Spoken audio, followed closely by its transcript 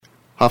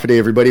Half a day,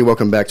 everybody.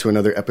 Welcome back to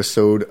another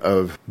episode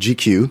of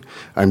GCue.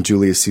 I'm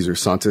Julius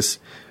Santos.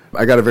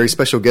 I got a very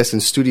special guest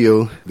in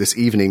studio this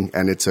evening,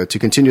 and it's to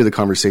continue the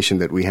conversation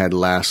that we had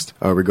last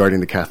regarding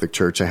the Catholic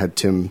Church. I had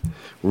Tim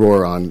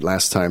Rohr on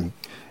last time,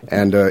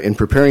 and in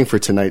preparing for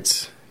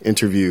tonight's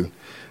interview,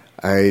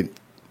 I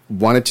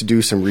wanted to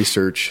do some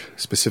research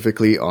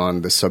specifically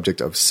on the subject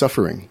of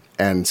suffering,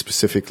 and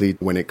specifically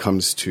when it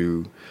comes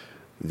to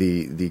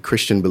the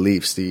Christian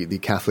beliefs, the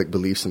Catholic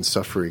beliefs in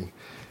suffering.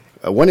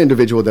 One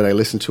individual that I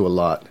listen to a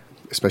lot,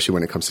 especially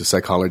when it comes to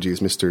psychology,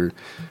 is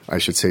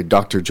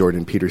Dr.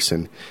 Jordan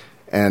Peterson.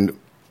 And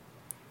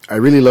I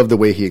really love the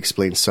way he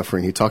explains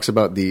suffering. He talks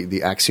about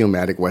the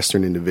axiomatic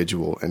Western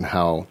individual and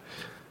how,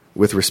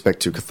 with respect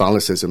to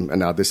Catholicism,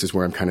 and now this is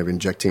where I'm kind of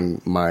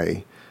injecting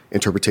my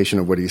interpretation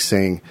of what he's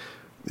saying,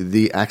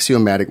 the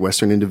axiomatic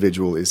Western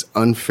individual is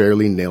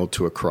unfairly nailed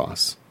to a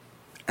cross.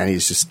 And he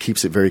just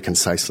keeps it very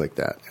concise like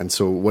that. And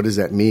so what does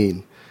that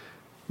mean?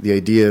 The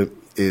idea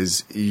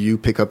is you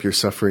pick up your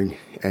suffering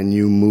and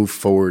you move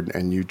forward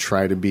and you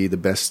try to be the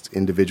best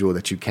individual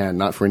that you can,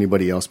 not for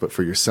anybody else, but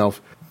for yourself.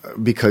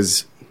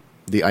 Because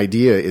the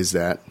idea is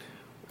that,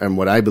 and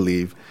what I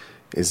believe,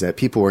 is that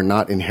people are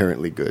not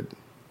inherently good,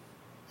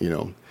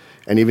 And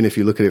even if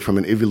you look at it from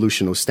an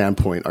evolutional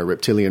standpoint, our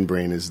reptilian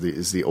brain is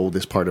the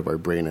oldest part of our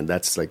brain, and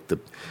that's like the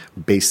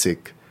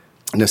basic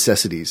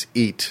necessities: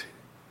 eat,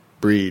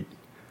 breed,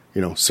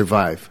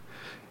 survive.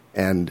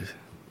 And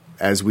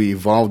as we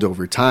evolved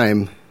over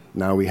time,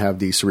 now we have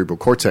the cerebral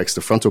cortex,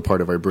 the frontal part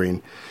of our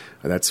brain.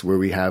 That's where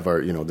we have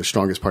our, the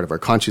strongest part of our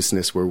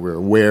consciousness, where we're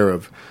aware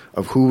of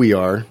who we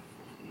are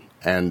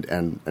and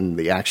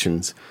the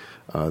actions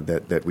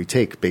that we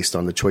take based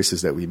on the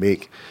choices that we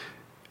make.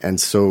 And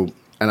so,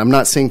 and I'm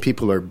not saying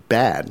people are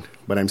bad,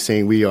 but I'm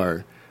saying we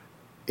are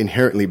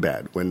inherently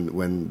bad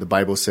when the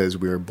Bible says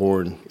we are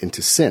born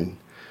into sin,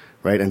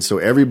 right? And so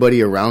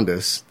everybody around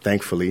us,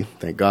 thankfully,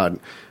 thank God,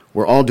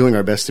 we're all doing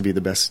our best to be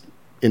the best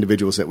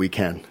individuals that we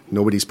can.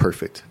 Nobody's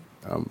perfect,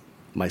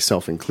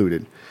 myself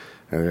included.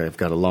 I've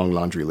got a long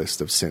laundry list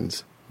of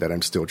sins that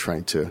I'm still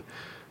trying to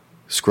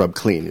scrub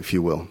clean, if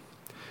you will.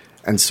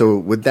 And so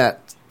with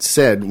that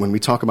said, when we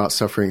talk about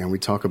suffering and we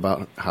talk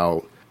about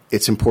how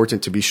it's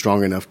important to be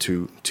strong enough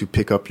to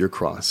pick up your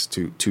cross,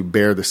 to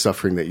bear the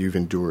suffering that you've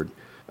endured,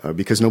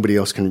 because nobody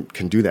else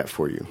can do that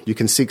for you. You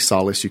can seek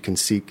solace, you can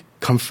seek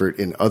comfort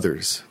in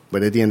others,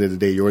 but at the end of the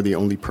day, you're the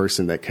only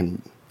person that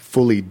can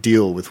fully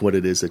deal with what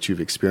it is that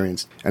you've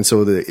experienced. And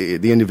so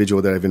the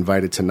individual that I've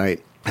invited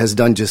tonight has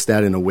done just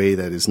that in a way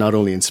that is not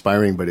only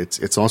inspiring, but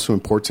it's also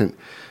important.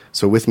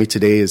 So with me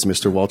today is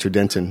Mr. Walter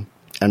Denton,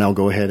 and I'll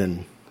go ahead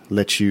and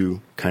let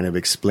you kind of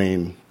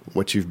explain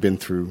what you've been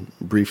through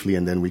briefly,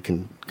 and then we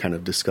can kind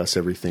of discuss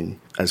everything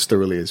as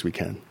thoroughly as we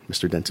can.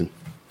 Mr. Denton.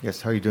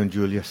 Yes, how are you doing,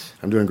 Julius?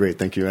 I'm doing great,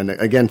 thank you. And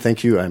again,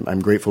 thank you.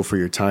 I'm grateful for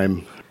your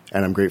time,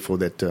 and I'm grateful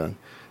that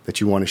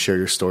you want to share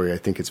your story. I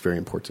think it's very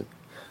important.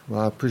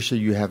 Well, I appreciate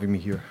you having me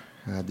here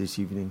this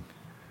evening.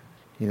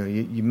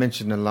 You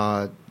mentioned a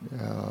lot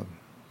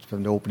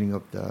from the opening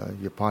of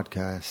your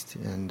podcast,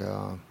 and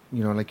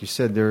like you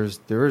said, there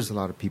is a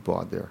lot of people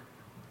out there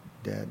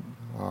that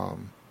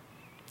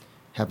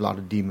have a lot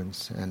of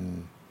demons,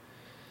 and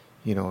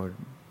they're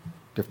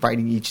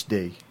fighting each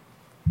day.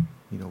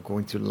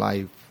 Going through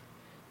life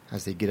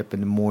as they get up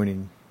in the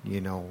morning.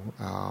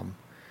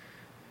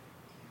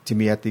 To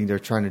me, I think they're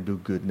trying to do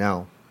good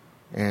now,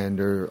 and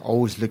they're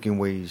always looking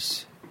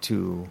ways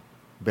to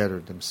better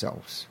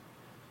themselves.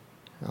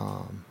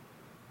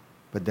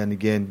 But then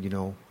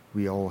again,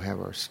 we all have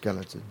our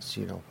skeletons,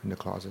 in the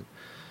closet.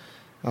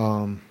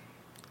 But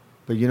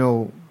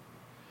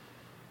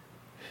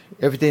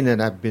everything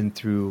that I've been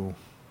through,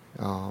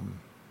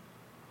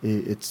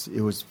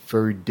 it was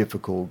very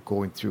difficult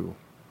going through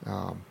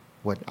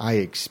what I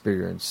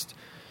experienced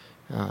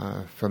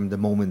from the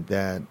moment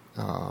that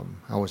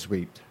I was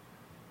raped.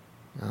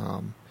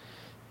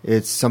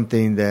 It's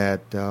something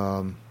that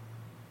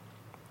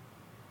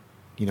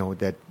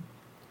that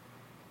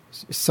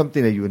is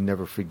something that you would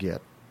never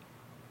forget.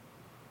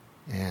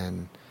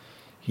 And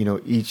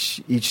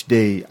each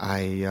day I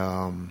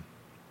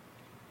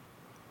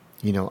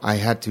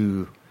had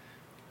to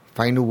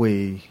find a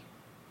way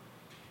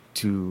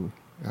to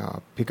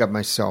pick up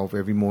myself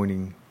every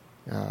morning.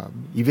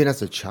 Even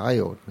as a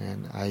child,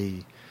 man,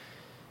 I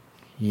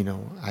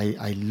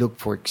look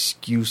for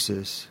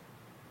excuses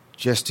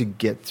just to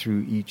get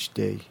through each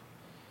day.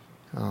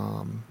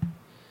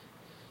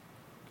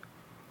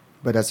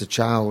 But as a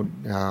child,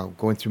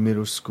 going through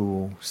middle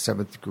school,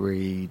 7th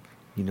grade,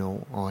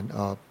 on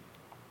up,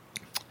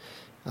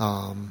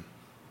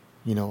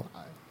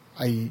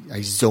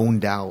 I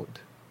zoned out,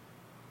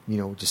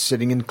 just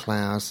sitting in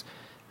class.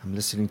 I'm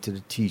listening to the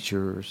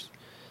teachers,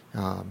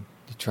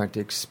 trying to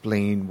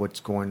explain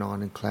what's going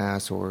on in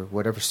class or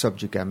whatever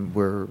subject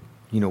we're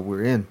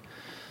in.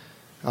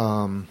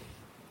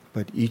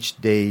 But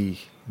each day,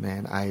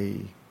 man,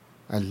 I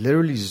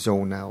literally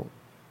zone out.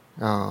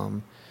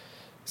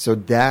 So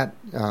that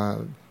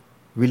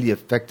really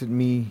affected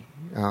me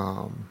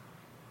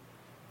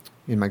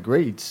in my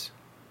grades.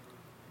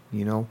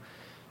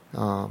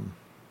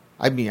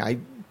 I mean, I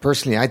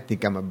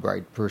think I'm a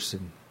bright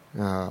person.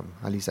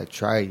 At least I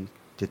try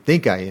to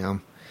think I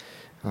am.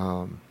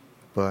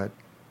 But,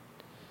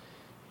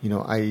 you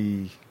know,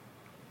 I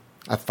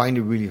find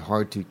it really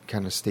hard to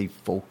kind of stay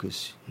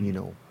focused, you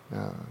know,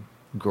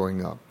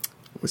 growing up.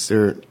 Was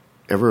there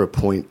ever a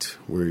point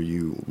where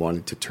you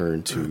wanted to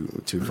turn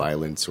to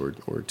violence or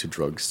to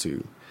drugs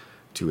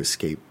to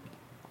escape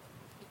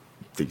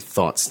the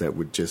thoughts that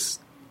would just,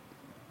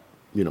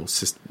 you know,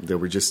 that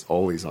were just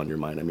always on your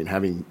mind? I mean,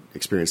 having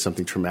experienced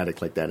something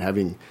traumatic like that,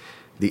 having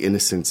the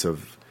innocence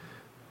of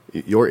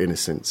your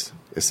innocence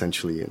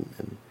essentially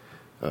and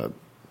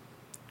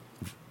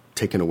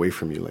taken away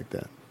from you like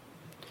that.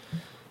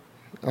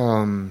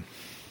 I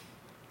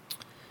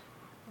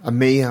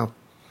may have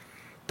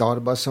thought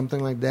about something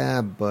like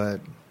that, but,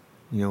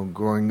 you know,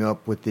 growing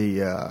up with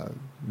a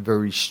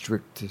very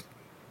strict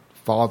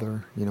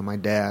father, you know, my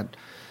dad,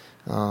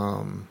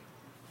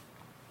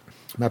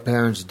 my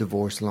parents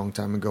divorced a long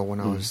time ago when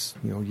I was,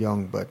 you know,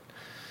 young, but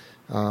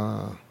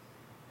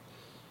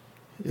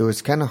it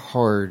was kind of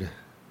hard,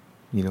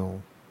 you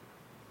know,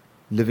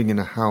 living in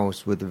a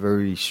house with a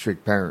very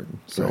strict parent.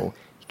 So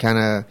kind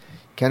of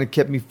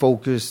kept me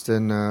focused,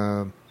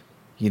 and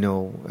you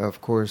know, of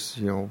course,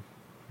 you know,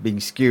 being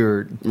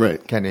scared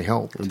kind of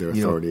helped. Their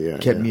authority,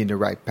 kept me in the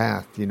right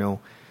path, you know.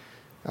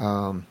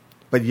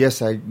 But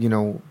yes, I, you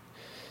know,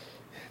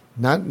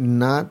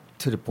 not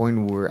to the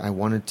point where I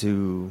wanted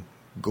to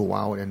go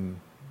out and,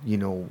 you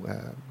know,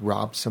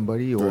 rob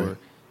somebody or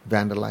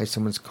vandalize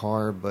someone's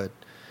car, but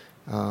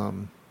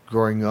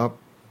growing up,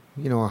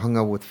 you know, I hung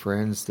out with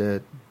friends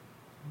that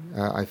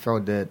I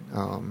felt that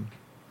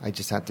I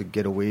just had to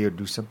get away or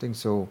do something.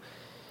 So,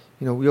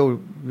 you know, we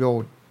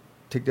all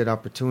take that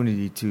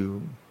opportunity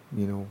to,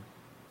 you know,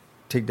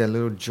 take that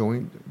little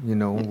joint, you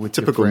know, with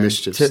typical your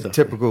mischief stuff.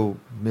 Typical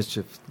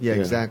mischief. Yeah,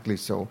 exactly.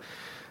 So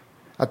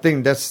I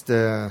think that's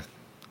the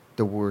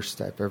worst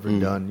I've ever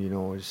done, you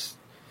know, is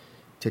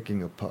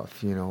taking a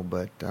puff, you know,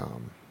 but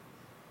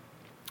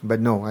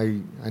no, I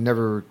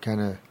never,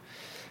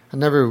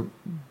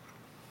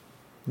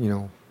 you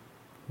know,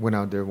 went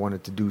out there,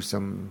 wanted to do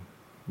some,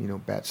 you know,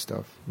 bad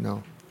stuff.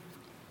 No.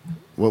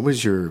 What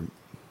was your,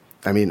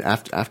 I mean,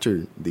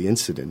 after the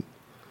incident,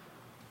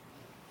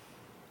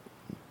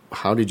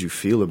 how did you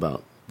feel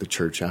about the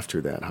church after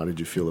that? How did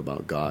you feel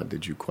about God?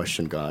 Did you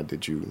question God?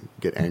 Did you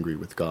get angry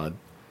with God?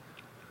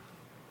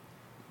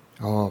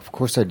 Oh, of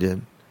course I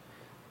did.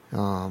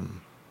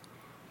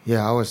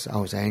 Yeah, I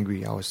was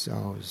angry. I was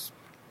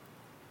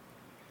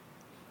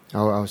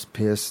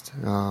pissed.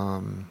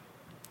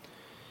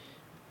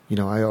 You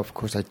know, I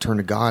turned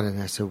to God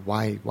and I said,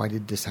 why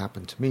did this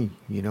happen to me?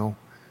 You know,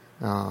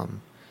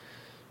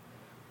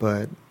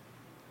 but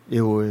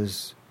it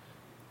was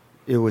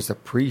a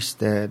priest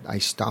that I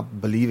stopped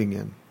believing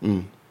in.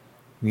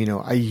 You know,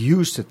 I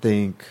used to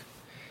think,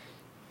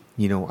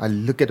 you know, I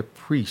look at a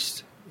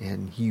priest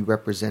and he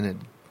represented,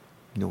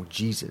 you know,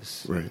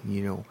 Jesus. Right.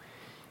 You know,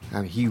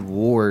 I mean, he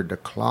wore the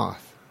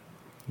cloth,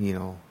 you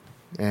know,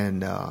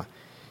 and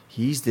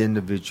he's the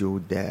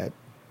individual that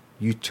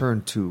you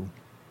turn to.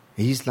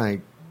 He's like,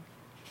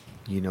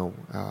 you know,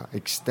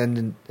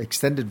 extended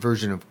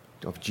version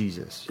of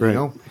Jesus, you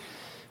know?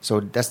 So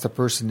that's the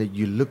person that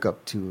you look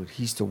up to.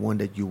 He's the one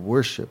that you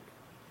worship,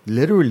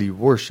 literally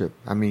worship.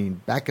 I mean,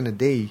 back in the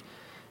day,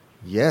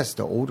 yes,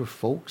 the older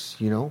folks,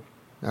 you know,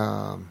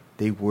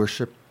 they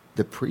worship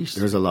the priest.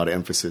 There's a lot of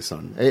emphasis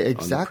on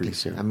exactly. On the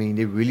priest, yeah. I mean,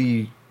 they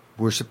really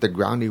worship the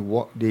ground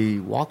they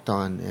walked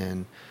on,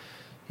 and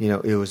you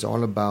know, it was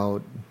all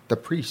about the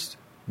priest.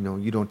 You know,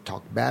 you don't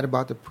talk bad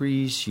about the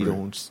priest. You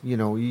don't, you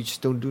know, you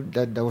just don't do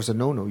that. That was a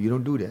no-no. You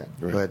don't do that.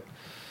 But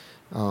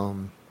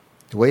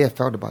the way I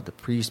felt about the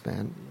priest,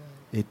 man,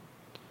 it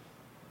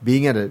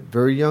being at a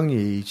very young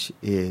age,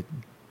 it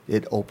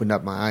opened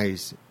up my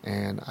eyes,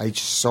 and I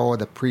just saw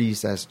the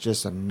priest as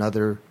just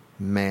another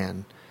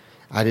man.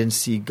 I didn't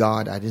see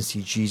God. I didn't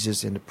see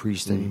Jesus in the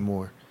priest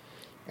anymore.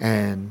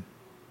 And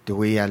the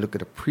way I look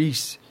at a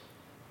priest,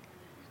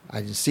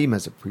 I didn't see him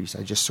as a priest.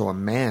 I just saw a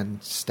man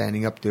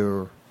standing up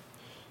there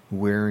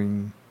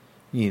wearing,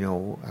 you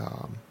know,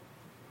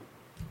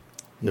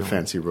 the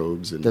fancy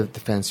robes and the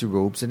fancy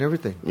robes and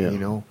everything, you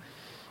know.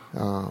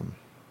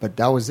 But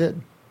that was it.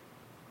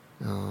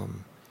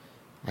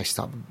 I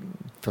stopped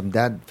from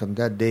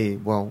that day.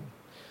 Well,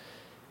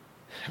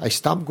 I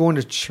stopped going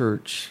to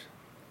church,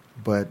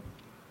 but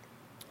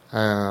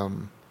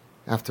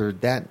after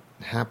that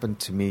happened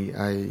to me,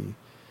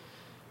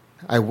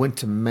 I went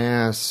to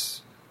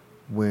Mass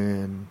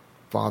when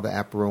Father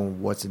Apuron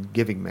wasn't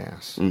giving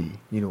Mass. You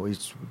know,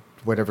 it's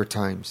whatever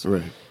times.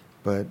 Right.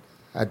 But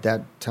at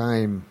that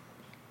time,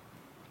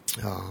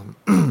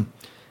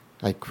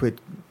 I quit.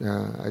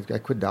 I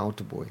quit the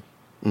altar boy.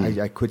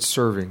 I quit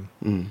serving.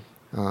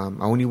 I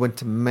only went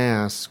to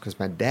Mass because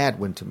my dad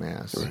went to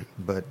Mass,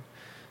 but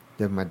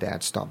then my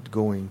dad stopped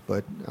going.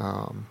 But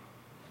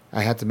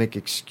I had to make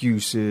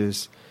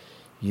excuses,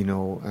 you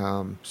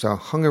know. So I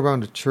hung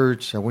around the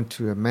church. I went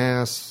to a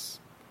Mass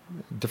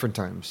different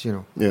times, you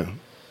know. Yeah.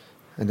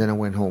 And then I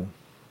went home.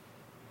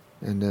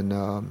 And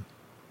then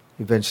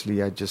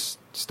eventually I just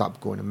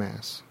stopped going to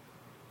Mass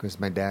because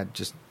my dad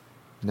just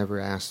never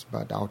asked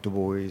about the altar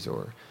boys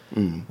or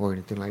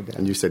anything like that.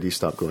 And you said he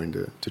stopped going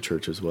to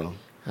church as well.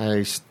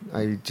 I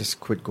just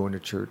quit going to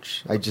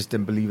church. I just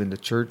didn't believe in the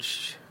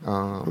church.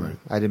 Right.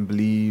 I didn't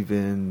believe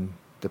in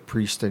the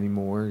priest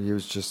anymore. He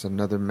was just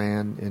another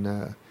man in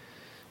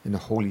a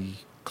holy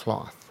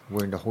cloth,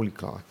 wearing the holy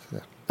cloth. Yeah.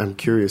 I'm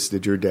curious,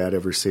 did your dad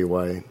ever say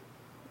why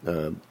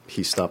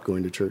he stopped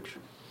going to church?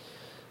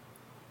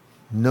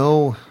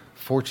 No,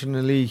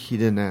 fortunately, he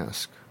didn't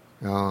ask.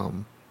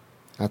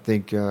 I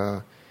think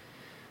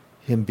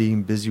him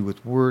being busy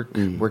with work,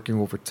 working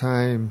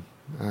overtime,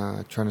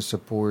 trying to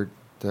support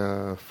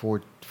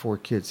four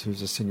kids. He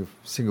was a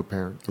single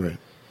parent. Right.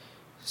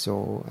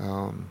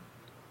 So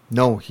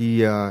no, he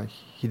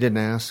didn't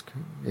ask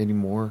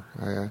anymore.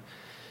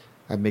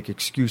 I make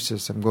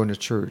excuses. I'm going to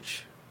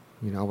church.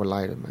 I would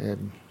lie to my dad.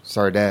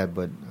 Sorry, Dad,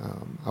 but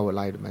I would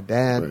lie to my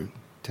dad. Right.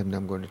 Tell him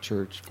I'm going to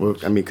church. Well,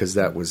 I mean, because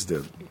that was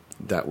the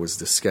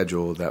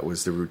schedule, that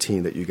was the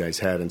routine that you guys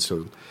had, and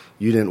so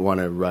you didn't want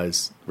to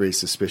raise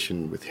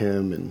suspicion with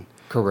him, and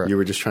correct. You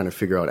were just trying to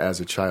figure out as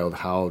a child,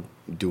 how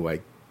do I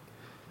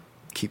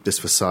keep this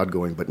facade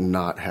going but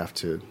not have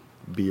to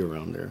be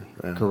around there?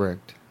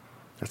 Correct.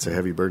 That's a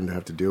heavy burden to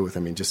have to deal with. I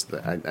mean,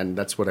 and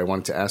that's what I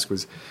wanted to ask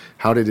was,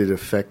 how did it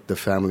affect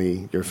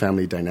your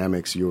family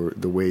dynamics,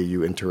 the way you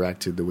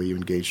interacted, the way you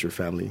engaged your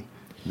family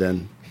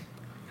then?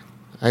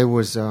 I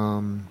was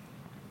the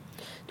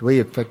way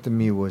it affected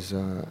me was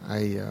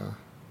I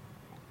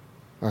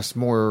was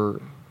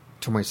more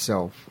to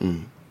myself.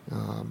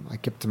 I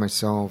kept to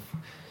myself.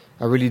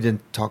 I really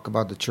didn't talk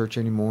about the church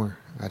anymore.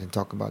 I didn't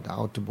talk about the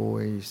altar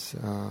boys.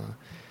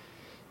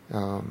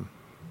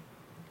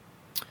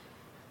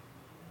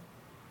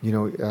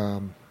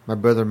 My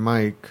brother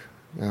Mike,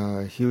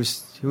 he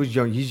was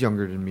young. He's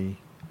younger than me,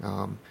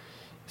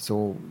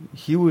 so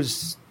he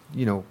was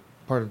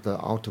part of the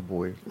altar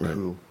boy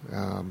crew.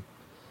 Right.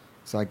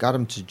 So I got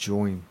him to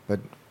join,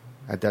 but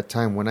at that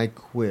time when I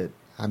quit,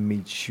 I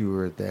made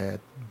sure that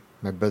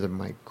my brother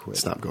Mike quit.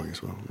 Stop going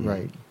as well.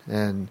 Right,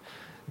 and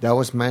that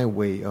was my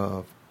way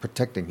of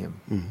protecting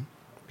him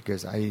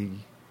because I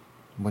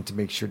want to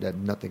make sure that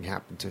nothing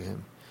happened to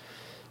him.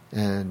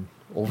 And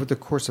over the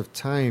course of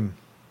time.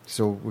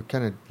 So we're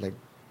kind of like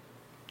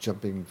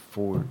jumping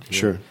forward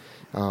here.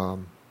 Sure.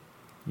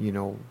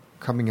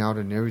 Coming out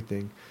and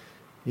everything.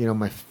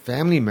 My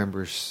family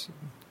members,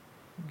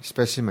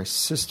 especially my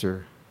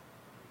sister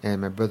and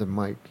my brother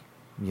Mike,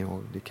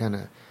 they kind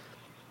of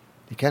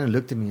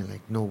looked at me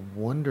like, no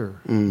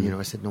wonder.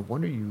 I said, no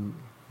wonder you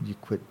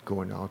quit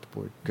going to altar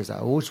boy, because I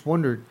always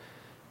wondered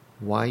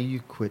why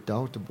you quit the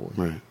altar boy.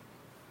 Right.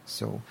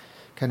 So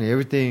kind of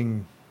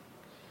everything,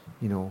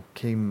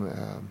 came.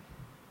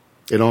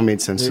 It all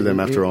made sense to them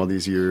after all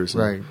these years.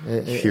 Right.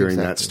 Hearing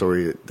that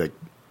story,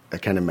 I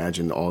can't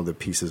imagine all the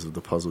pieces of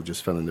the puzzle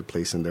just fell into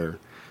place in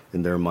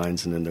their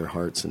minds and in their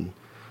hearts. And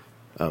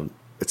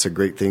it's a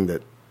great thing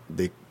that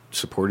they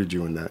supported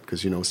you in that,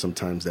 because,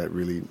 sometimes that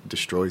really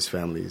destroys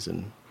families.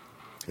 And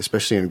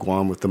especially in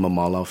Guam with the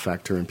mamalau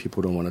factor, and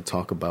people don't want to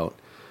talk about,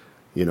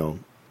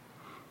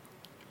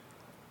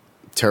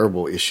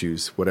 terrible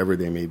issues, whatever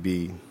they may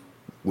be,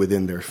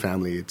 within their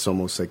family. It's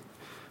almost like,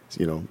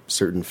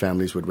 certain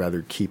families would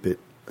rather keep it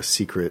a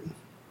secret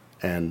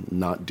and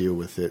not deal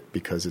with it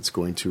because it's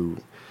going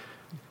to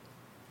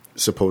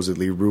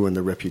supposedly ruin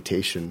the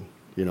reputation,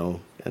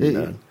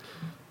 And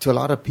to a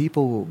lot of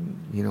people,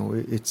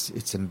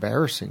 it's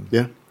embarrassing.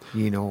 Yeah.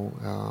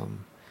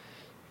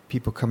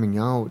 People coming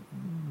out,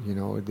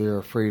 they're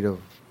afraid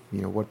of,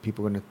 what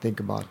people are going to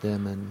think about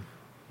them, and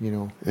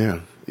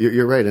Yeah,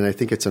 you're right, and I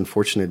think it's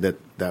unfortunate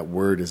that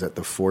word is at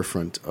the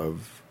forefront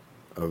of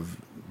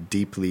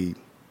deeply.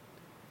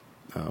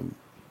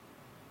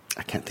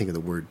 I can't think of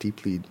the word,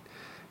 deeply,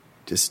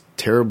 just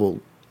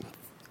terrible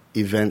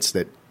events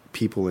that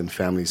people and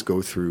families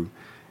go through.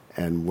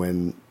 And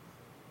when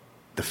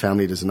the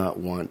family does not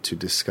want to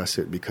discuss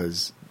it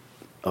because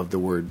of the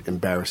word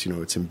embarrass,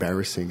 it's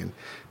embarrassing. And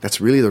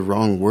that's really the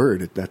wrong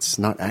word. That's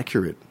not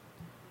accurate.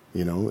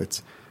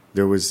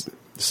 There was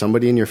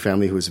somebody in your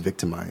family who was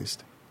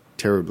victimized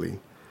terribly.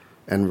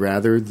 And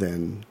rather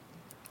than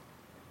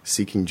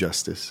seeking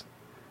justice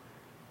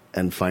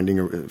and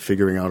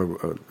figuring out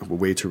a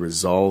way to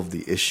resolve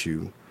the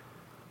issue,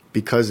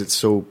 because it's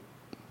so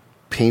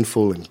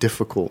painful and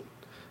difficult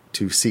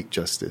to seek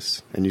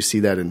justice. And you see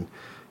that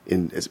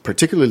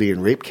particularly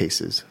in rape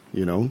cases,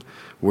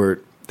 where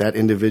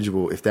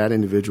if that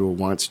individual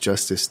wants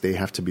justice, they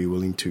have to be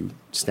willing to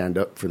stand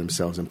up for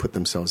themselves and put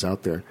themselves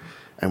out there.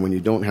 And when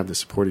you don't have the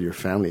support of your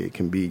family, it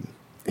can be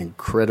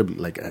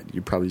incredibly,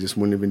 you probably just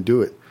wouldn't even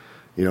do it.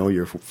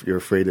 You're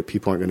afraid that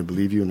people aren't going to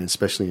believe you, and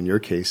especially in your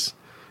case,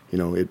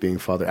 it being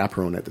Father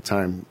Apuron at the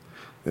time,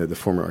 the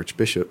former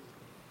Archbishop.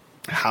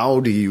 How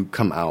do you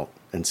come out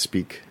and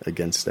speak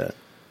against that?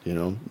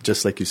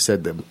 Just like you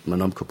said, that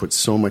Manamka put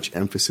so much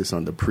emphasis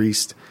on the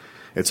priest.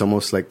 It's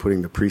almost like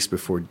putting the priest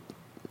before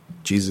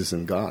Jesus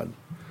and God.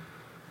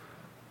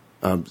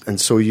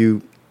 And so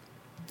you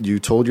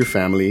told your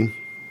family,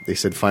 they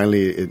said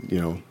finally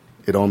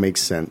it all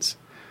makes sense.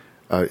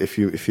 If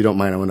you don't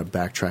mind, I want to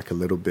backtrack a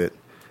little bit.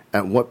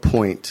 At what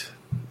point,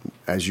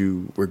 as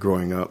you were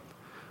growing up,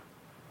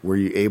 were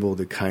you able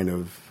to kind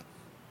of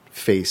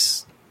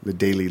face the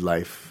daily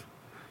life,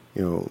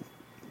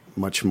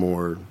 much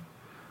more?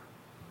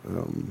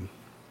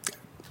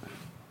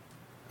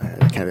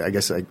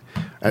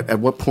 At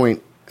what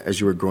point, as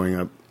you were growing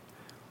up,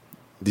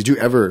 did you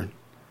ever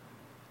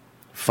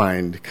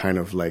find kind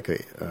of like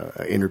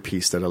a inner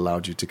peace that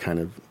allowed you to kind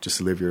of just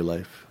live your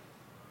life?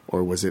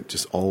 Or was it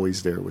just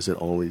always there? Was it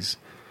always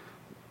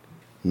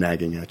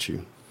nagging at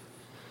you?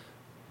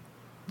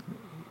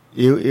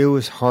 It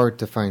was hard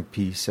to find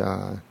peace.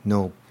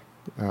 No.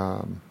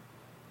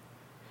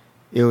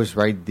 It was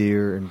right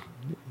there and,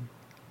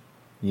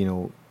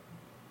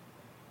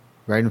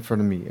 right in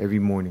front of me every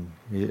morning.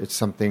 It's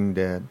something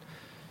that,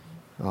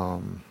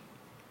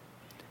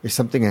 it's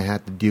something I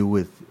had to deal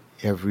with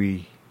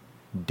every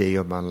day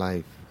of my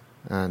life.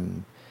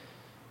 And,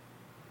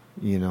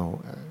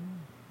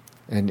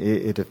 and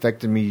it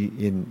affected me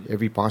in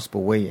every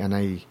possible way. And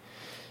I,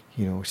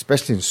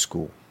 especially in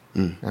school.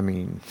 I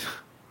mean,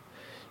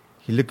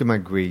 you look at my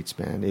grades,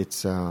 man,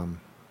 it's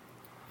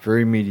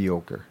very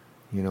mediocre.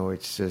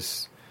 It's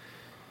just,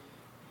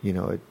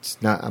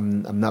 it's not,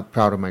 I'm not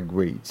proud of my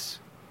grades.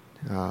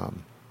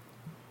 And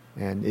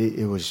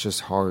it was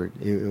just hard.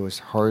 It was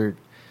hard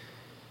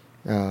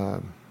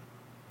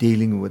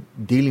dealing with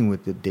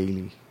it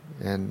daily.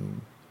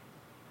 And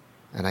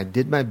I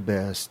did my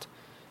best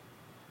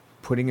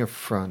putting a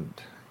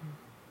front,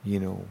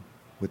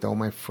 with all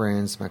my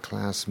friends, my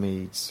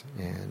classmates,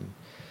 and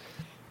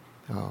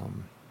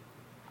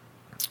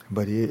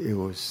but it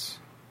was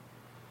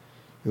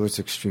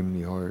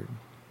extremely hard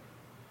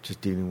just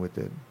dealing with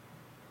it.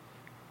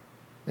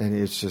 And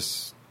it's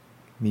just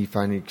me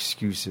finding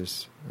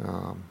excuses,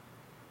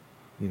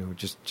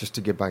 just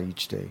to get by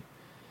each day.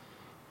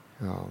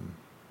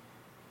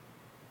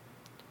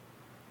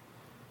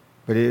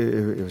 But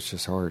it was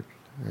just hard.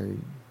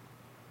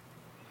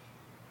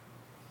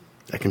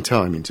 I can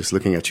tell. I mean, just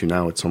looking at you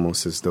now, it's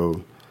almost as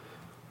though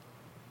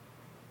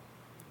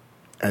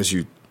as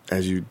you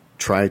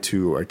try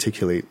to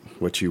articulate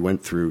what you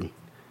went through,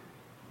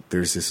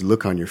 there's this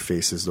look on your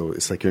face as though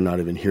it's like you're not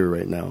even here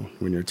right now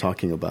when you're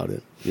talking about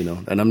it,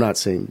 And I'm not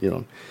saying,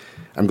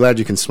 I'm glad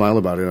you can smile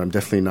about it. I'm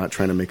definitely not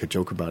trying to make a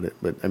joke about it.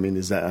 But I mean,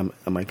 is that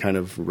am I kind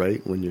of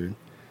right when you're?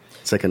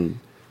 It's like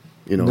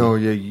No,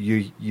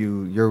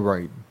 you're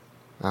right.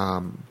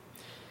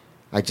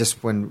 I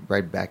just went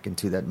right back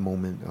into that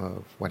moment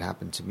of what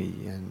happened to me,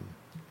 and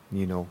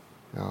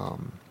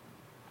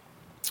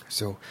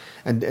so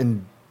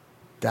and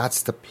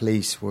that's the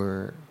place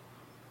where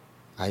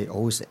I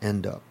always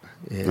end up.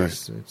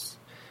 It's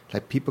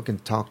like people can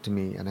talk to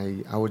me,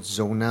 and I would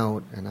zone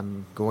out, and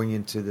I'm going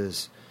into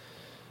this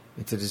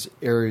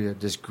area,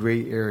 this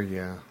gray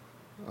area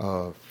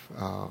of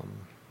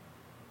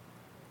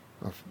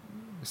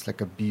it's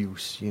like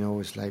abuse,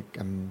 it's like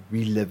I'm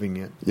reliving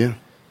it. Yeah.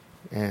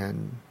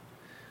 And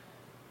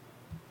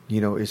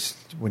it's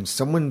when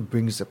someone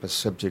brings up a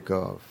subject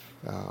of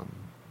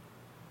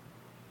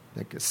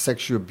like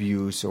sexual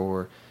abuse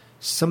or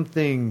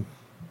something,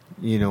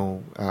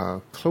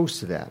 close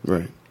to that,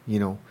 right?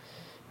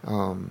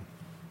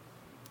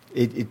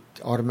 It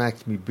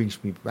automatically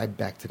brings me right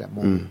back to that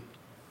moment.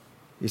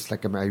 It's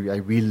like I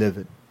relive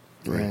it,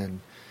 right. And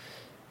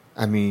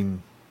I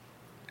mean,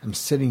 I'm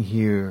sitting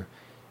here,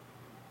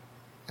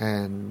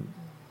 and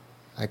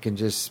I can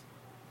just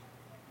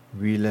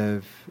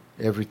relive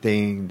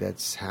everything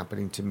that's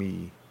happening to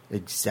me,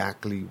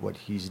 exactly what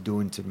he's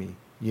doing to me.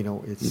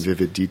 It's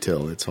vivid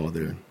detail. It's all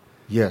there.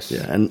 Yes.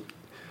 Yeah, and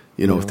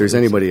if there's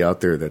anybody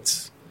out there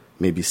that's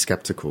maybe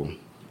skeptical,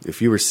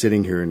 if you were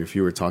sitting here and if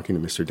you were talking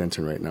to Mr.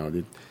 Denton right now,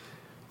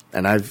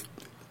 and I've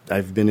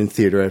been in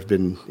theater, I've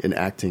been in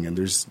acting, and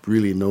there's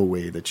really no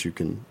way that you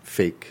can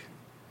fake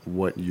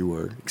what you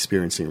are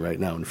experiencing right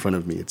now in front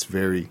of me. It's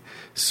very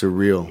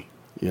surreal.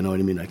 You know what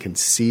I mean? I can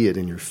see it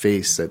in your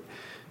face that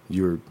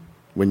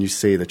when you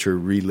say that you're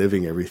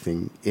reliving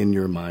everything in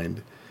your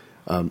mind.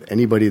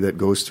 Anybody that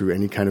goes through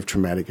any kind of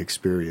traumatic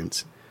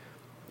experience,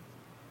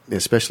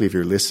 especially if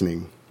you're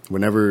listening,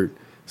 whenever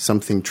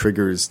something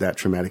triggers that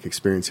traumatic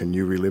experience and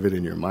you relive it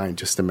in your mind,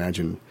 just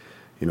imagine,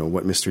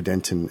 what Mr.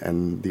 Denton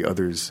and the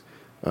others,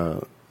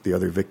 the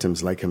other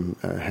victims like him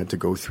had to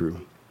go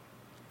through.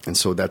 And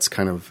so that's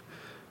kind of,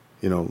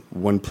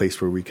 one place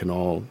where we can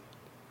all,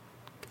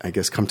 I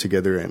guess, come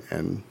together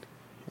and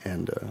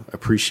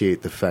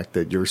appreciate the fact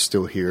that you're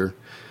still here,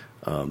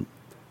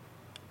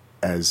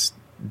 as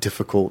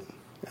difficult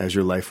as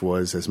your life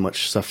was, as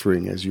much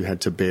suffering as you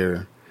had to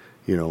bear,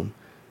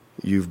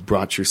 you've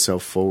brought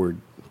yourself forward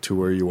to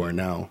where you are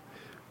now.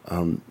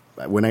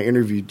 When I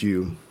interviewed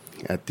you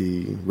at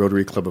the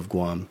Rotary Club of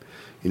Guam,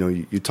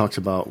 you talked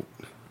about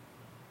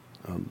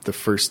the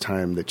first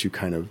time that you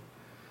kind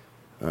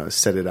of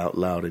said it out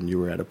loud, and you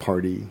were at a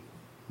party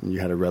and you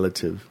had a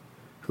relative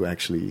who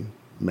actually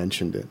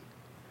mentioned it.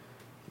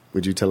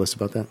 Would you tell us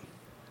about that?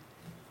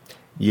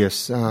 Yes.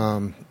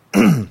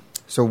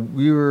 So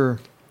we were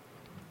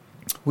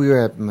we were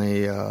at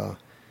my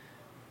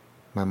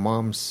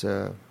mom's.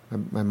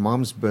 My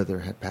mom's brother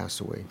had passed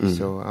away,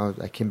 so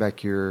I came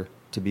back here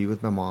to be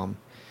with my mom,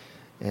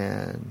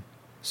 and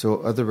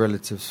so other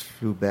relatives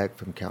flew back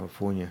from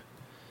California,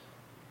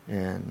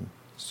 and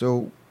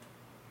so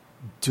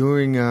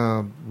during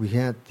we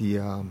had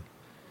the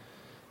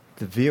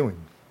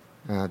viewing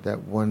that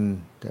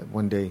one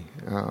day.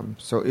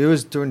 So it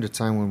was during the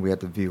time when we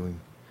had the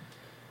viewing.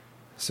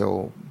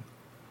 So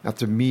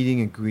after meeting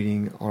and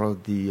greeting all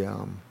of the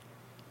a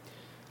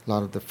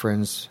lot of the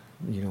friends,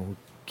 who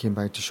came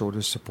by to show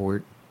their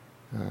support.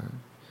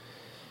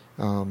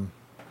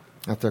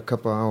 After a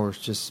couple of hours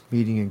just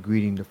meeting and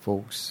greeting the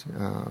folks,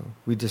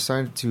 we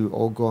decided to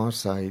all go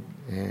outside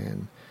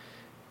and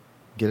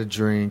get a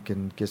drink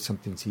and get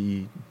something to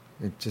eat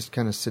and just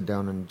kind of sit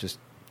down and just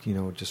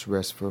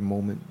rest for a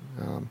moment.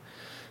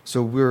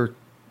 So we're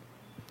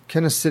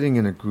kind of sitting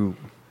in a group.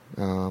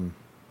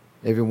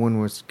 Everyone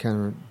was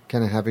kind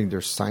of having their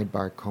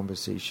sidebar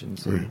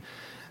conversations, and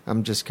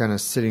I'm just kind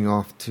of sitting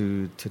off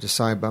to the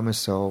side by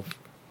myself,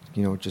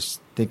 just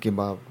thinking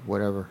about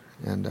whatever.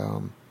 And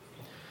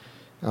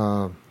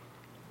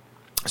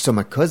so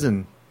my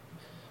cousin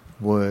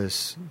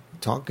was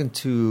talking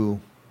to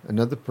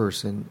another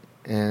person,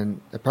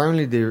 and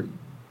apparently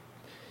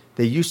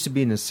they used to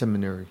be in a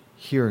seminary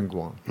here in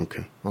Guam.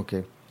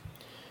 Okay.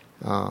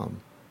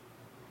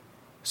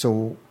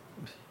 So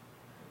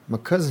my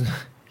cousin,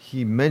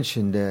 he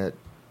mentioned that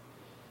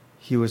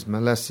he was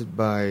molested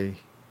by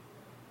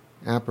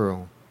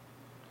Apuron.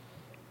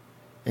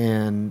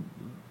 And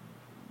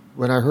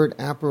when I heard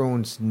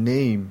Apuron's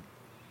name,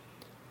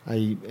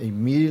 I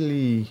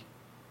immediately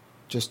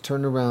just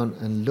turned around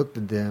and looked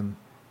at them,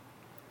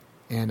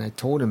 and I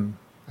told him,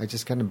 I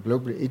just kind of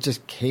blurted it. It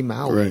just came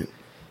out. Right.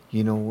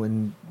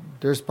 When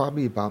there's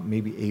probably about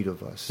maybe 8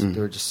 of us. They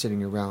were just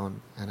sitting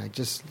around, and I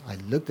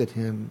looked at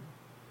him,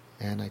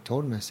 and I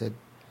told him, I said,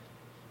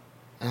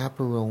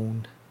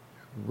 Apuron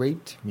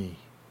raped me.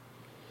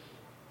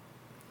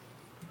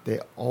 They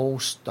all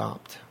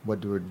stopped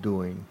what they were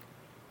doing.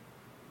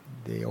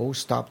 They all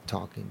stopped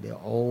talking. They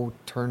all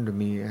turned to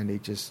me, and they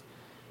just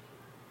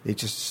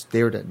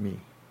stared at me,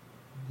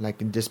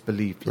 like in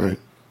disbelief. Like,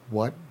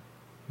 what?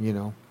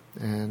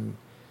 And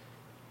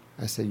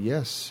I said,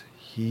 yes,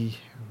 he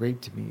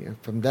raped me.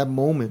 And from that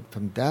moment,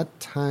 from that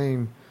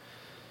time,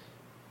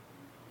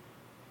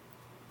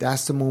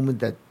 that's the moment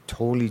that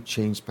totally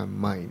changed my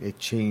mind. It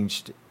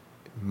changed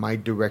my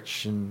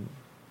direction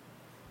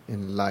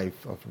in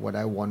life of what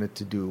I wanted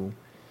to do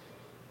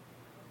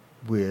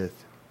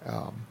with,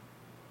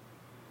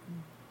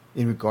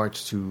 in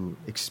regards to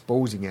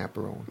exposing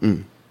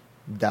Apuron.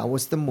 That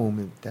was the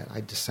moment that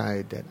I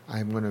decided that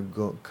I'm going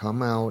to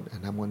come out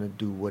and I'm going to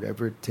do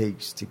whatever it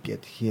takes to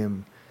get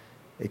him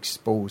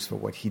exposed for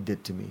what he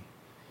did to me.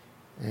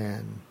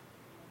 And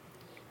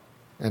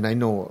I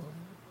know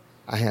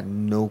I had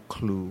no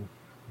clue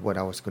what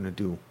I was going to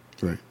do.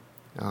 Right.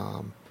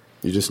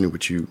 You just knew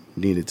what you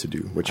needed to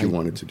do, what you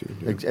wanted to do.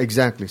 Yeah.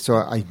 Exactly. So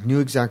I knew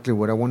exactly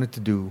what I wanted to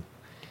do.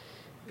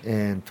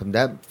 And from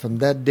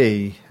that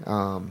day,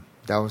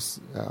 that was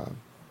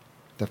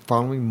the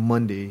following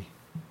Monday,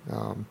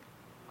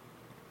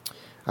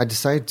 I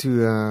decided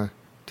to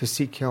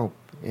seek help.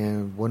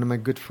 And one of my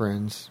good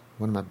friends,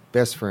 one of my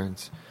best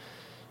friends,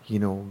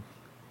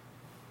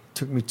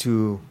 took me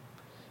to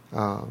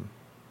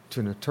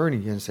an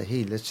attorney and said,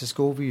 "Hey, let's just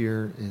go over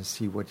here and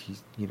see what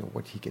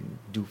he can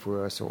do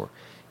for us or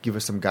give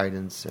us some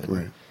guidance."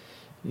 And,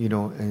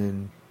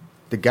 and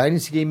the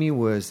guidance he gave me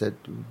was that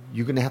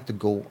you're going to have to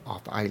go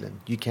off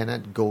island. You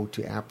cannot go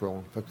to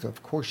Apuron. But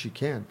of course you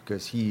can,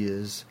 because he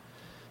is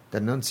the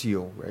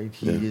nuncio, right?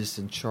 He is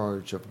in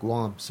charge of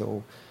Guam.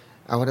 So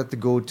I would have to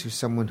go to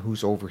someone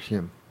who's over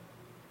him.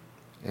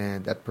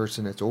 And that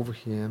person that's over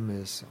him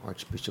is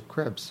Archbishop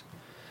Krebs.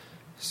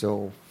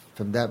 So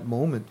from that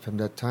moment, from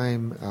that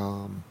time,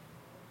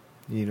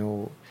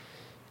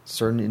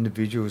 certain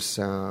individuals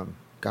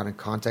got in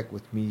contact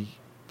with me.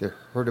 They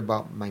heard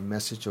about my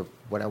message of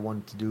what I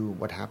wanted to do,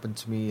 what happened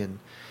to me, and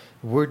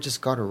word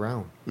just got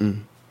around.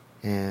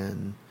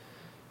 And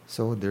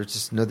so there's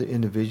just another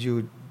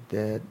individual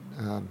that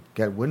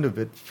got wind of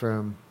it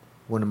from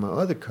one of my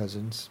other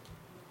cousins.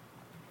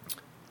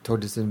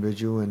 Told this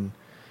individual, and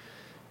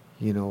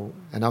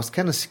and I was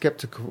kind of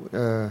skeptical,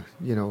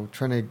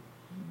 trying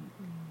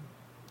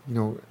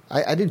to,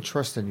 I didn't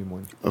trust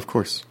anyone. Of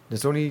course. I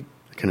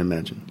can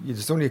imagine.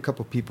 There's only a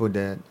couple of people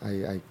that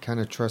I kind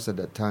of trust at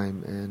that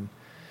time. And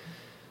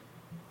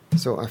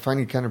so I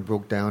finally kind of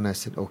broke down. I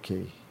said,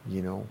 okay,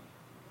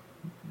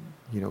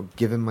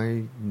 give him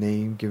my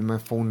name, give him my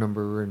phone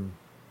number, and,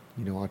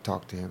 I'll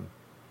talk to him.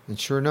 And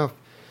sure enough,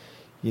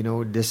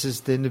 this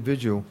is the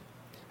individual.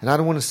 And I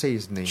don't want to say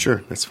his name.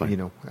 Sure, that's fine.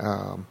 You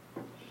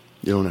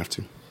don't have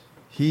to.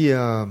 He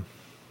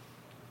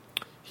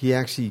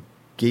actually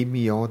gave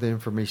me all the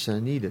information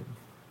I needed.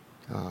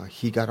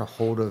 He got a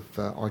hold of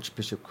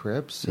Archbishop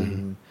Krebs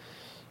and,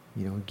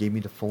 gave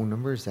me the phone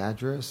number, his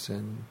address,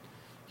 and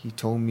he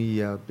told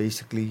me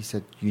basically, he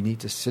said, you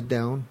need to sit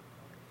down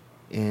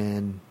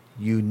and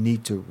you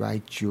need to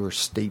write your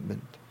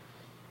statement.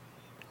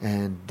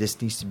 And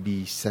this needs to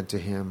be sent to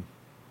him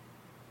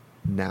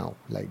now,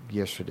 like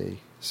yesterday.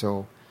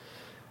 So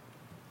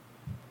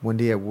one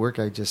day at work,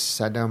 I just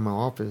sat down in my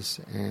office,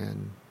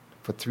 and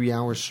for 3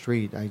 hours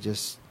straight, I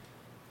just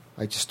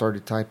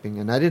started typing,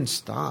 and I didn't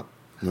stop.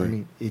 Right. I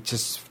mean, it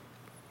just,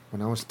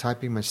 when I was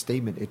typing my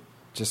statement, it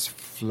just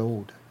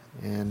flowed.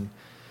 And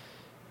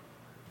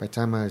by the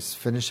time I was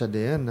finished at the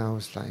end, I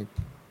was like,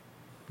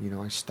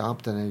 I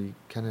stopped and I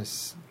kind of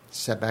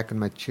sat back in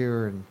my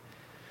chair and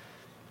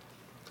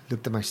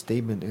looked at my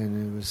statement,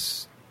 and it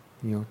was,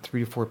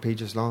 3 to 4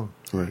 pages long.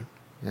 Right.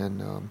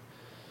 And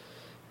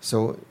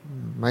so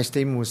my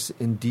statement was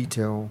in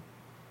detail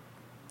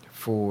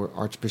for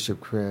Archbishop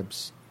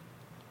Krebs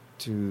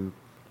to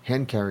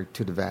hand carry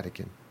to the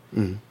Vatican.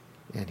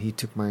 Mm-hmm. And he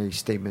took my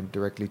statement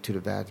directly to the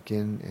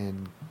Vatican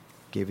and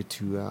gave it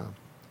to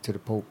the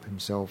Pope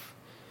himself.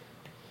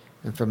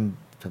 And from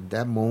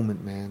that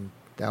moment, man,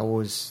 that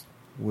was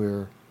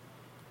where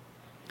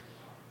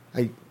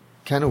I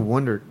kind of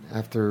wondered,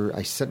 after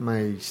I sent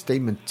my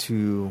statement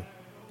to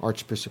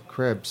Archbishop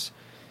Krebs,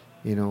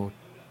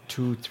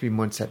 2-3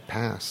 months had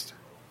passed.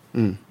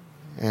 Mm.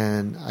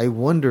 And I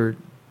wondered,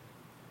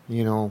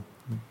 I'm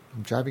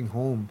driving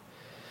home.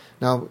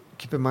 Now,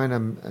 keep in mind,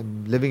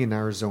 I'm living in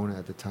Arizona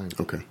at the time.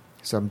 Okay.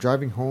 So I'm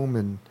driving home,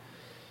 and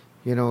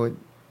you're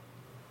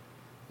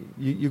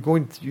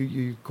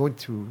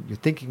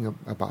thinking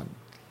about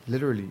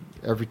literally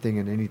everything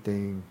and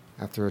anything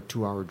after a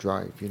 2-hour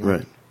drive.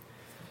 Right.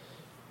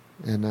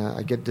 And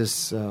I get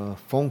this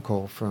phone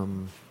call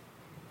from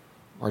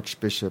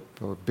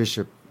Archbishop or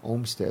Bishop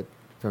Olmsted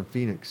from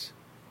Phoenix,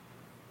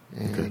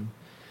 and Okay.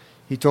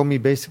 he told me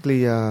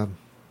basically,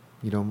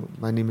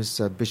 my name is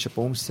Bishop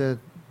Olmsted.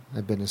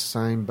 I've been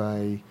assigned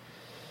by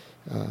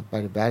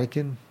the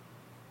Vatican,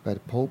 by the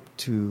Pope,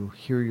 to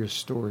hear your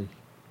story.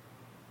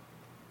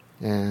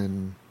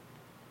 And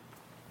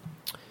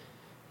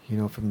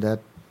from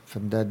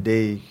that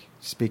day,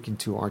 speaking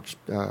to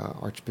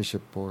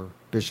Archbishop or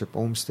Bishop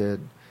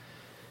Olmsted,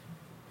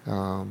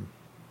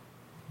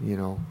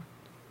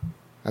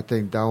 I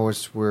think that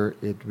was where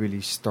it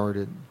really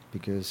started,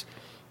 because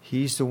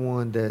he's the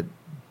one that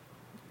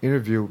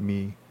interviewed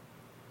me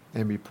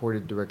and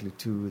reported directly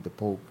to the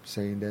Pope,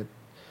 saying that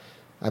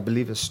I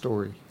believe his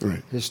story.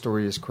 Right. His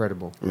story is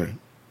credible. Right.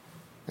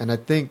 And I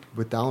think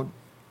without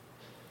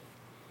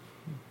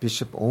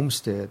Bishop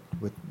Olmsted,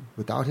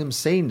 without him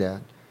saying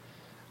that,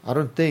 I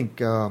don't think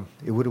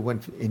it would have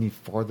went any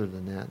farther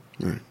than that.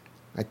 Right.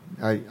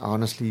 I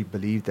honestly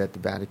believe that the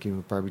Vatican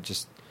would probably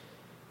just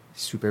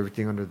sweep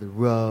everything under the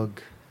rug.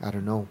 I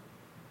don't know.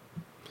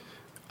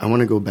 I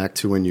want to go back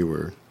to when you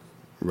were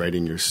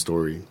writing your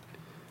story.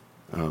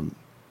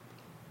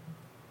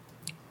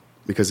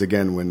 Because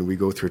again, when we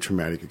go through a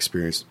traumatic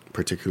experience,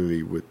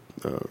 particularly with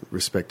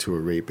respect to a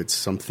rape, it's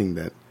something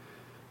that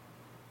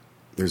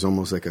there's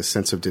almost like a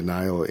sense of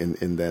denial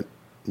in that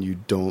you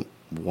don't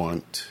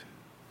want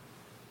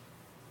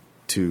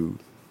to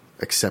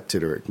accept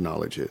it or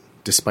acknowledge it,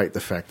 despite the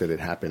fact that it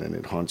happened and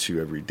it haunts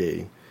you every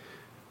day.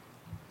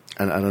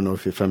 And I don't know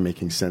if I'm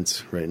making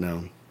sense right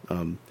now,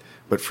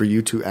 but for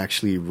you to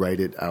actually write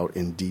it out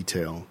in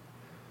detail,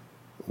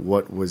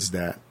 what was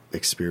that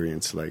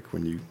experience like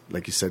when you,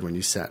 like you said, when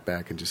you sat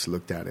back and just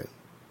looked at it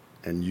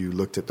and you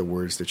looked at the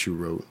words that you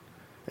wrote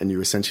and you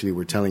essentially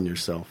were telling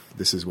yourself,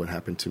 this is what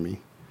happened to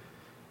me?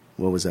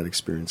 What was that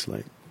experience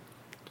like?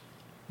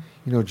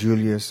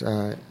 Julius,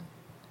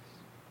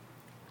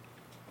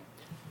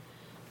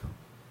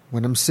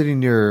 when I'm sitting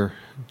there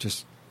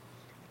just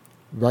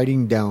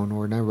writing down,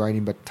 or not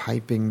writing, but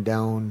typing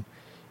down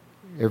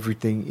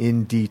everything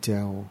in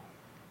detail,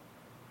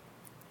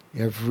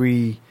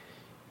 every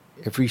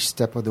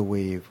step of the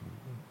way,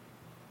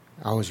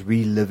 I was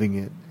reliving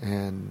it.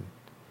 And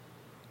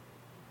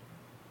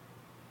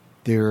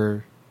there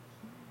are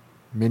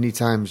many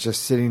times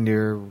just sitting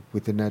there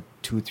within that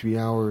 2-3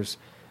 hours,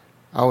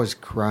 I was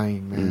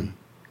crying, man.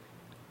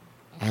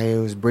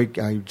 I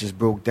just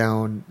broke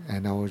down,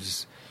 and I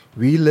was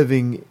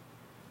reliving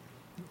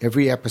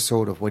every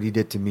episode of what he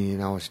did to me,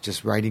 and I was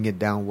just writing it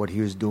down, what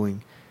he was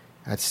doing.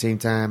 At the same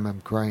time,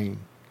 I'm crying.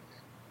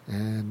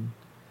 And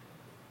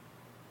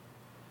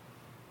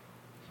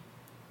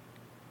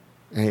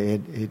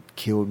it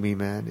killed me,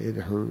 man. It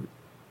hurt.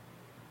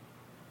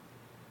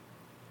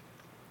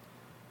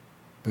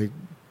 But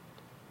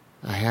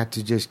I had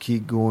to just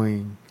keep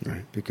going,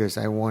 Right. because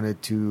I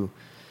wanted the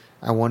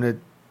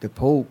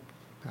Pope,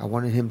 I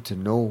wanted him to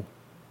know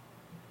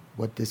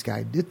what this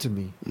guy did to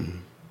me. Mm-hmm.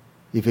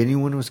 If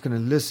anyone was going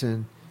to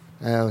listen,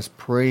 I was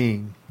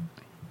praying.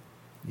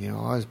 I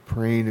was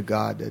praying to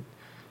God that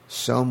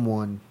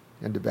someone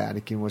in the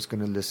Vatican was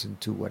going to listen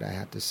to what I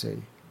had to say.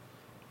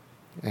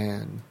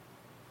 And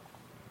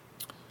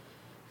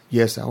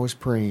yes, I was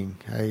praying.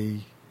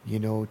 To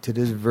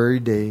this very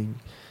day,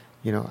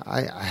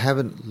 I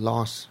haven't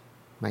lost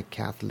my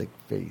Catholic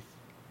faith.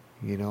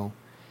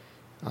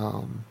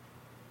 I'm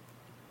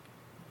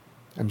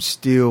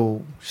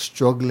still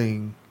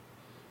struggling,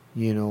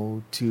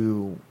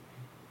 to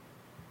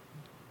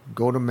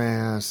go to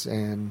Mass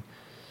and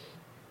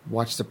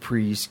watch the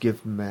priest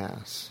give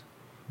Mass,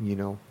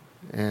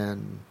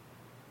 and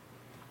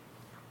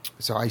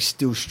so I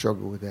still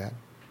struggle with that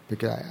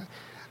because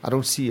I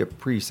don't see a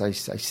priest. I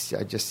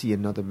just see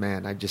another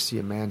man. I just see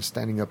a man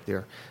standing up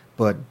there,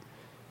 but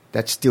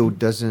that still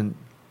doesn't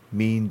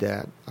mean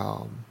that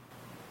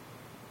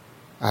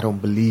I don't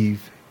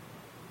believe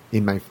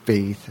in my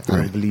faith. Right.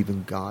 I don't believe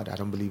in God. I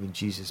don't believe in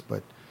Jesus.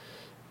 But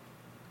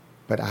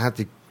I have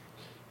to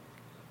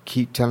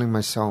keep telling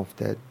myself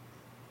that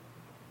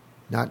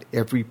not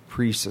every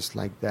priest is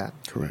like that.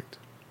 Correct.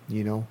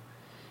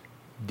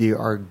 There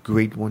are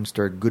great ones.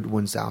 There are good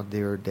ones out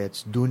there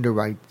that's doing the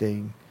right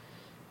thing,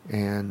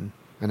 and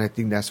I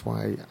think that's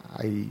why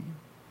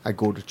I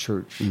go to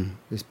church. Mm.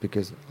 It's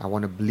because I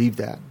want to believe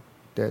that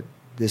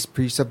this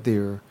priest up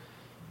there,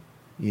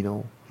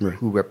 Right.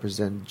 who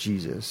represent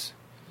Jesus,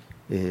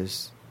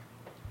 is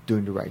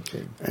doing the right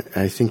thing.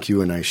 I think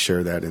you and I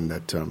share that in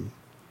that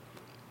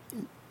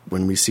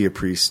when we see a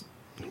priest,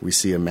 we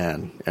see a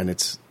man, and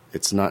it's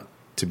not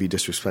to be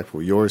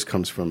disrespectful. Yours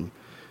comes from,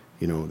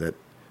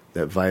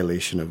 that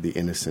violation of the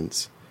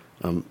innocence.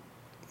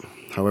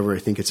 However, I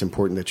think it's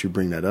important that you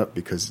bring that up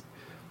because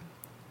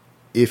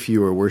if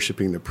you are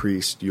worshiping the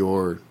priest,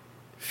 your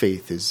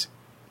faith is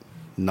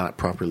not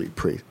properly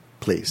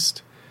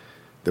placed.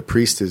 The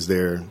priest is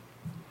there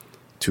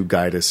to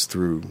guide us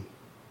through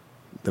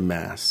the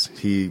Mass.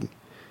 He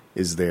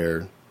is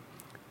there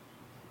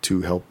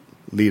to help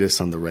lead us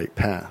on the right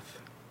path.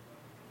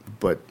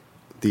 But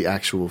the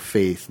actual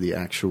faith, the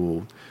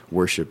actual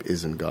worship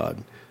is in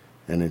God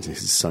and in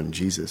His Son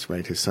Jesus,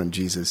 right? His Son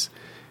Jesus.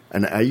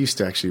 And I used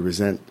to actually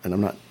resent, and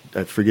I'm not,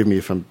 forgive me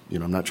if I'm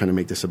not trying to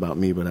make this about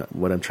me, but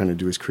what I'm trying to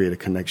do is create a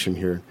connection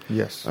here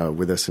Yes.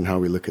 With us and how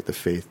we look at the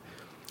faith.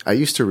 I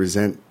used to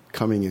resent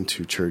coming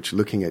into church,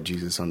 looking at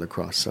Jesus on the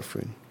cross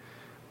suffering,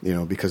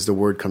 because the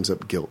word comes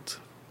up guilt.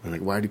 I'm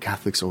like, why do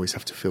Catholics always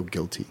have to feel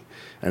guilty?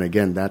 And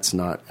again, that's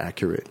not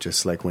accurate.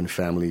 Just like when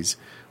families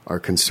are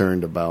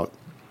concerned about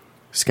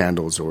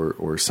scandals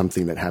or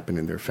something that happened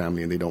in their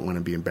family and they don't want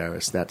to be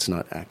embarrassed, that's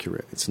not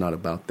accurate. It's not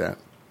about that.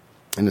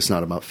 And it's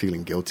not about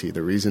feeling guilty.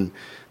 The reason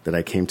that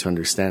I came to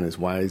understand is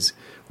why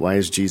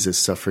is Jesus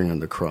suffering on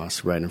the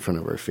cross right in front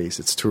of our face?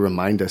 It's to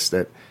remind us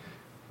that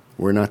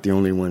we're not the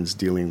only ones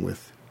dealing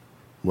with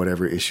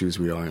whatever issues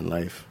we are in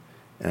life.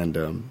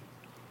 And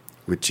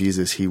with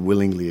Jesus, He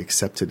willingly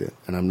accepted it.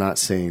 And I'm not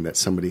saying that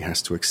somebody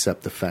has to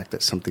accept the fact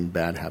that something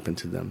bad happened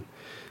to them.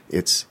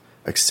 It's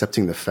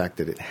accepting the fact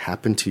that it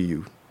happened to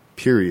you,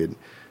 period,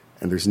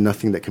 and there's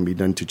nothing that can be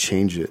done to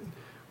change it.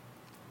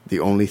 The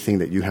only thing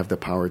that you have the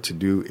power to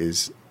do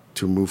is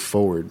to move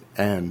forward.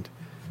 And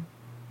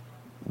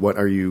what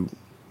are you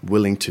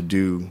willing to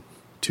do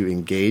to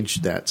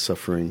engage that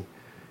suffering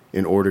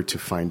in order to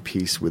find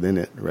peace within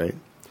it, right?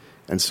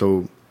 And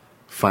so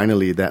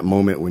finally, that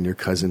moment when your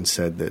cousin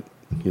said that,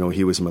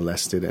 he was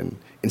molested and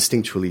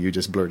instinctually you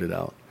just blurted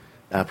out,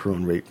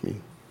 Apuron raped me.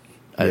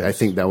 Yes. I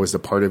think that was the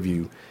part of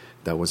you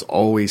that was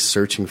always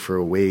searching for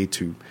a way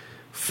to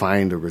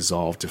find a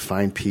resolve, to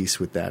find peace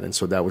with that. And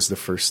so that was the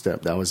first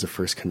step. That was the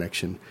first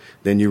connection.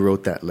 Then you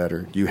wrote that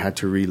letter. You had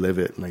to relive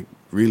it, like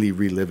really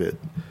relive it,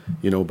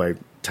 by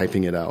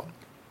typing it out.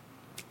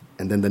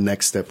 And then the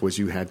next step was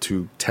you had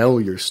to tell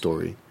your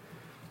story,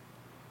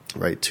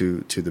 right,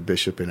 to the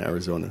bishop in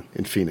Arizona,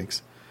 in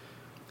Phoenix.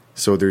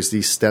 So there's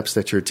these steps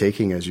that you're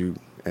taking as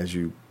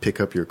you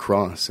pick up your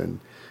cross. And,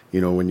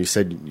 when you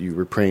said you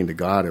were praying to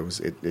God,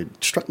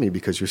 it struck me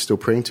because you're still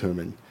praying to Him.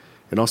 And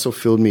it also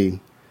filled me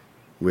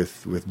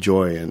with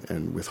joy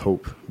and with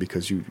hope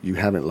because you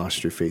haven't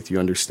lost your faith. You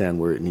understand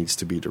where it needs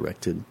to be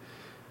directed.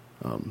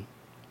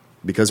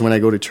 Because when I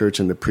go to church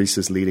and the priest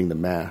is leading the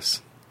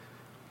Mass,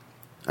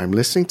 I'm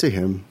listening to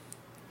him,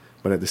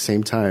 but at the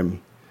same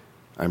time,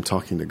 I'm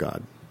talking to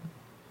God,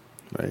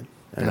 right?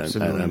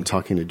 And I'm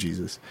talking to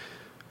Jesus.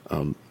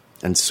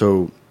 And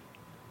so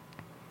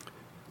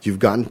you've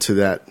gotten to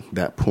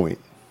that point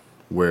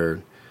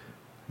where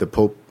the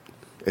Pope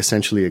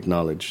essentially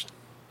acknowledged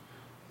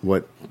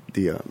what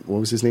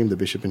was his name, the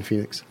bishop in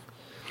Phoenix?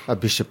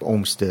 Bishop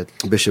Olmsted.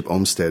 Bishop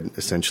Olmsted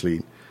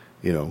essentially,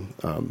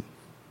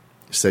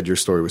 said your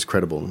story was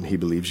credible and he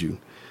believes you.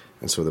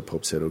 And so the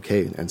Pope said,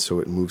 okay. And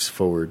so it moves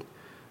forward.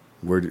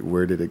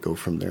 Where did it go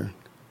from there?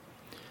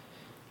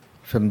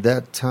 From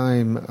that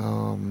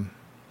time,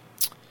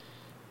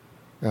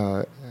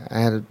 I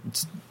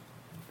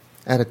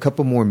had a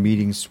couple more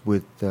meetings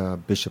with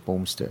Bishop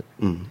Olmsted.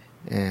 Mm.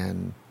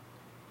 And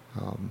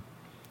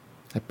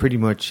I pretty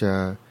much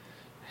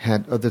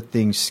had other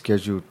things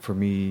scheduled for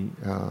me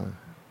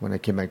when I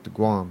came back to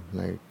Guam.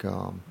 Like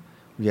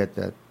we had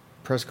that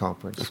press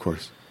conference. Of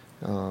course.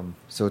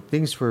 So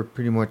things were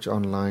pretty much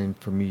online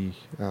for me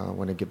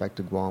when I get back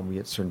to Guam. We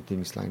had certain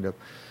things lined up.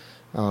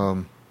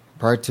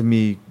 Prior to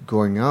me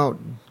coming out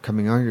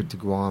here to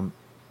Guam,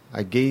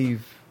 I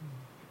gave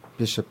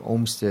Bishop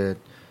Olmsted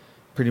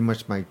pretty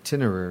much my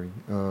itinerary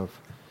of,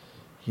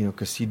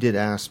 because he did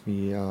ask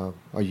me,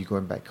 are you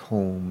going back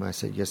home? I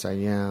said, yes, I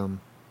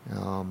am.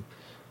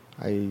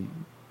 I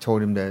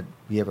told him that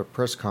we have a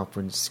press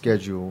conference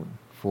scheduled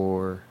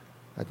for,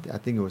 I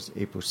think it was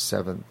April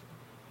 7th.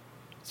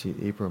 See,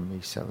 April or May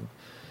 7th.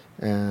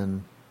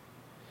 And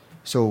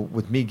so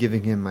with me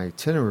giving him my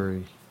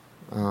itinerary,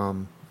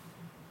 when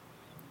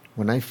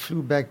I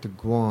flew back to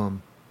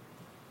Guam,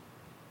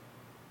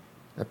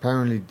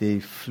 apparently they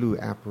flew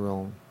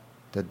Apuron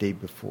the day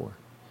before.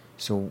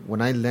 So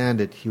when I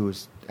landed,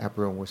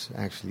 Apuron was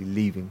actually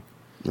leaving.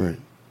 Right.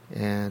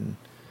 And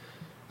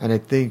I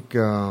think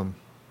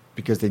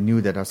because they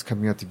knew that I was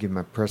coming out to give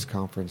my press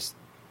conference,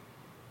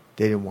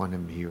 they didn't want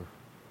him here.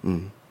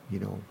 Mm. You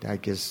know, I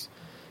guess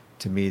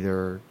to me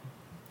they're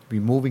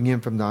removing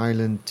him from the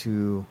island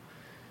to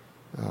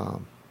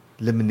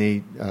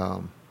eliminate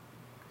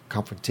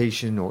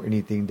confrontation or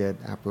anything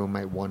that Apuron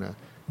might want to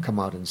come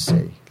out and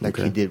say, like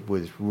he did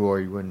with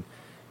Roy when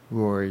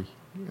Roy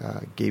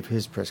gave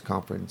his press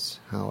conference.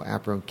 How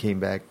Apuron came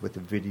back with a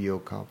video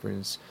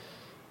conference,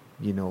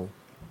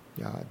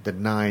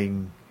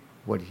 denying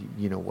what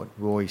what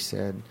Roy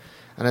said,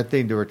 and I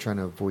think they were trying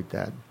to avoid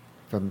that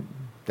from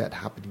that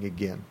happening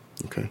again.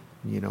 Okay.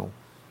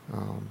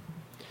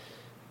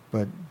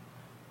 But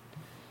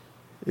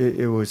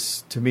it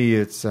was, to me,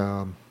 it's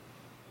the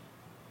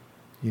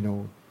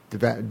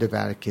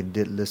Vatican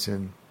did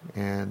listen,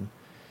 and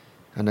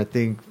I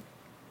think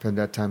from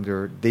that time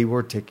they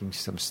were taking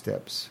some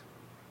steps,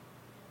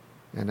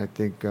 and I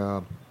think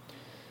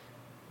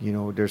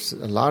there's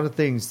a lot of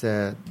things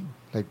that,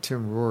 like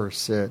Tim Rohrer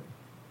said,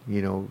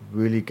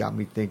 really got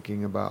me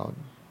thinking about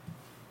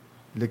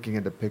looking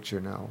at the picture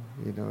now.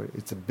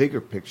 It's a bigger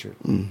picture.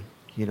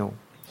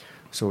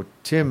 So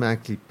Tim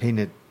actually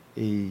painted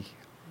a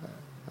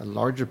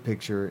larger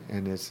picture,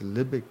 and it's a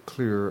little bit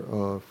clearer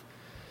of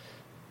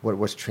what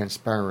was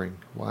transpiring,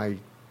 why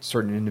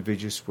certain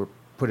individuals were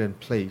put in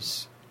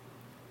place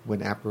when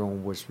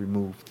Apuron was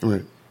removed.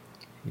 Right.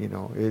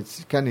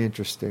 It's kind of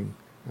interesting.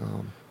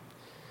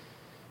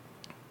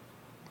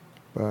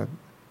 But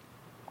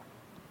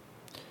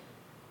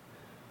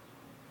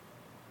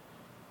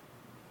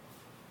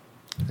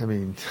I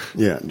mean...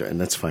 Yeah, and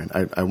that's fine.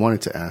 I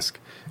wanted to ask,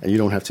 and you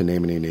don't have to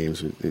name any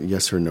names,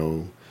 yes or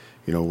no,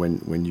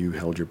 when you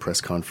held your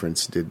press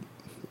conference, did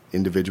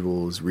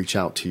individuals reach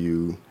out to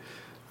you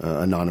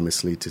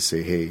anonymously to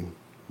say, hey,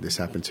 this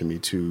happened to me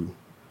too?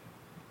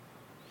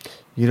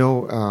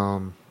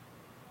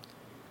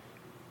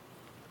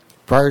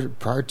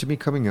 Prior to me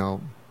coming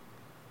out,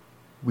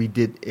 we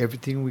did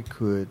everything we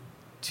could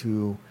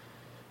to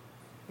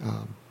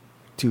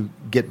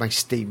get my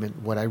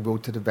statement, what I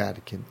wrote to the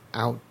Vatican,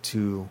 out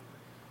to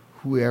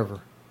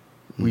whoever.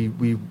 We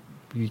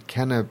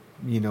kind of,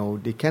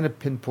 they kind of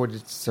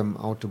pinpointed some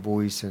altar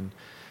boys, and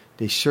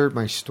they shared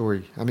my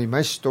story. I mean,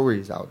 my story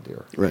is out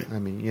there. Right. I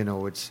mean,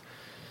 it's,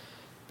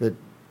 but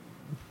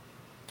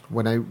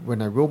when I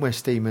wrote my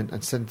statement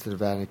and sent it to the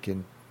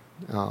Vatican,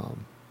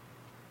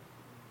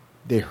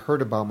 they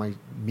heard about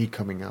me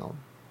coming out,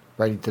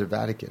 writing to the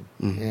Vatican,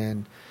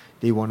 and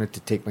they wanted to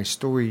take my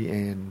story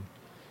and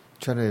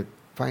try to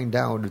find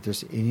out if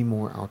there's any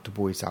more altar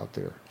boys out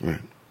there.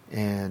 Right.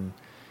 And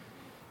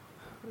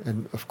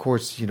of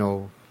course,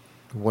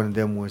 one of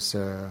them was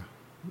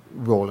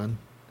Roland.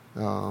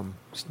 I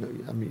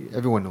mean,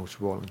 everyone knows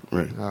Roland.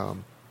 Right.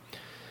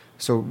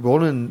 So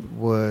Roland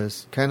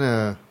was kind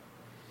of.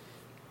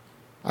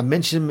 I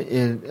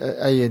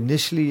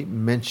initially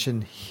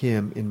mentioned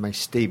him in my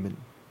statement,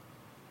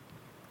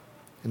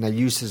 and I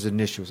used his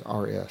initials,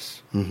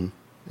 RS. Mm-hmm.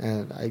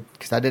 And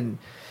because I didn't,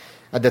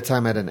 at that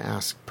time, I didn't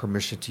ask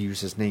permission to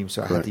use his name,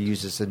 so I had to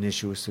use his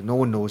initials, so no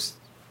one knows,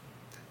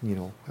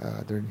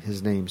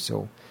 his name.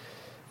 So,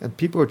 and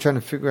people were trying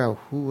to figure out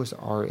who was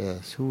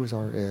RS.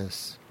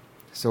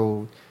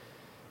 So,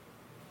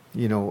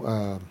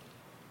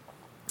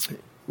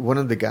 one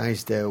of the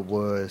guys that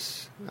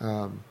was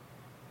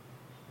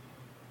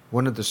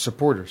one of the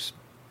supporters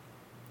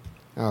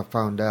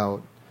found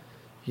out,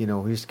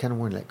 he's kind of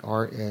one like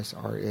RS,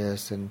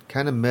 and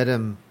kind of met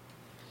him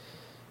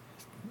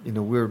in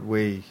a weird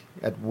way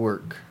at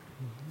work.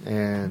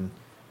 And,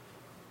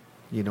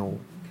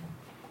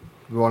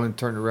 Roland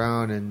turned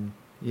around and,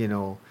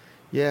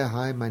 yeah,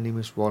 hi, my name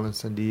is Roland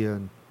Sandia.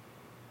 And,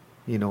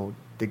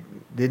 the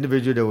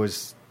individual that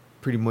was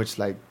pretty much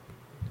like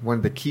one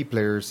of the key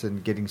players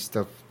in getting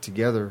stuff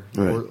together,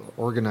 right,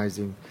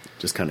 organizing.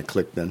 Just kind of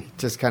clicked then.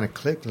 Just kind of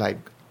clicked like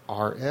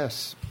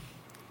RS.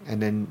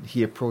 And then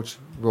he approached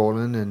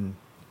Roland, and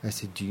I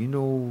said, do you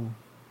know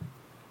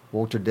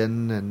Walter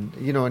Denton? And,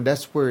 and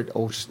that's where it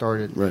all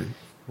started. Right.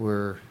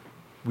 Where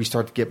we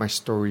started to get my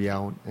story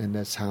out, and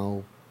that's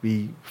how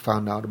we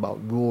found out about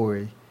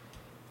Roy.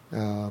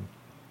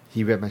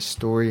 He read my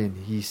story, and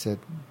he said,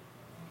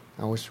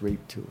 I was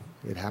raped too.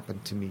 It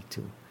happened to me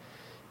too.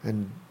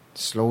 And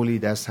slowly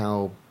that's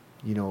how,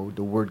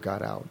 the word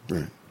got out.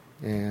 Right.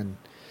 And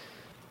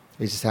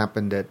it just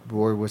happened that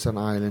Roy was on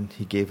island.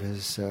 He gave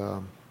his,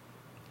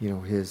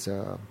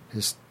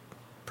 his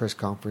press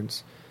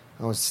conference.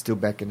 I was still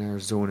back in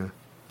Arizona.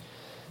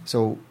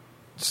 So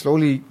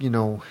slowly,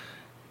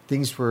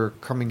 things were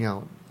coming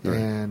out, right,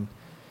 and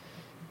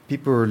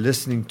people were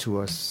listening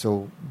to us.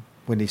 So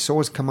when they saw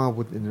us come out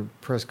in the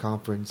press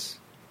conference,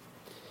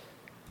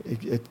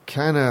 it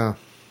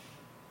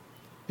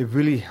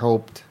really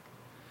helped,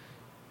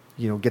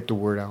 get the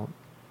word out.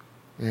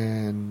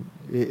 And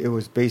it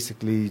was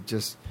basically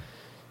just,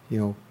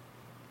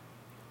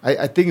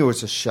 I think it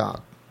was a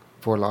shock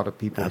for a lot of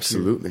people.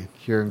 Absolutely.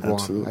 Here in Guam.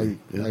 Absolutely.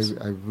 Yes.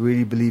 I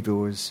really believe it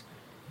was,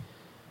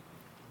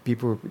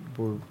 people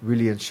were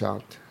really in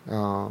shock.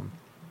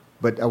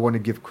 But I want to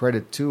give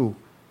credit to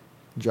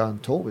John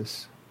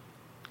Tovis,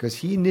 because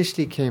he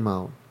initially came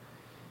out,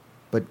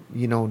 but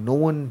no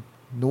one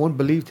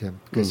believed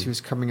him because he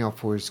was coming out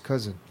for his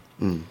cousin.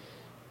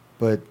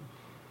 But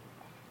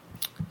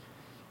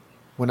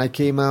when I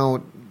came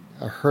out,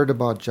 I heard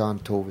about John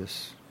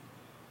Tovis,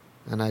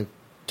 and I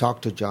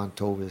talked to John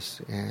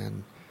Tovis,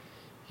 and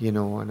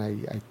and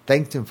I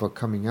thanked him for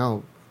coming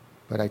out.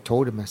 But I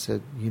told him, I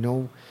said,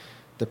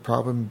 the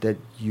problem that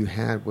you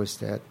had was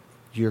that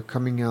you're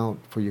coming out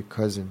for your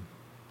cousin.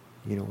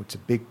 It's a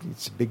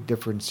big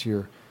difference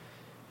here.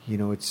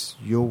 It's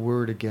your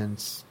word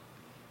against,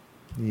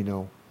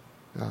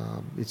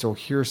 it's all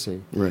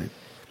hearsay. Right.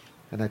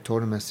 And I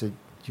told him, I said,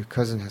 your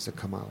cousin has to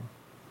come out.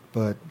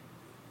 But,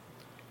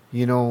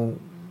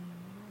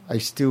 I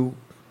still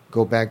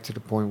go back to the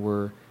point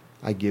where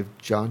I give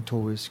John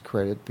Tovis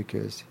credit,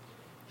 because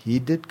he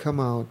did come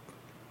out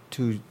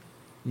to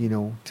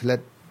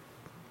let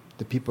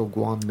the people of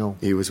Guam know.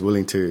 He was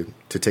willing to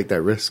take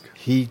that risk.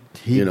 He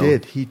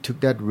did. He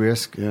took that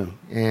risk. Yeah.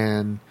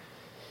 And,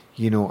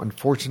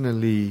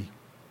 unfortunately,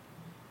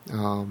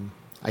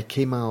 I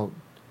came out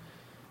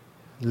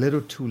a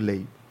little too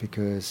late,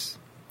 because,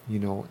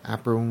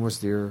 Apuron was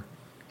there,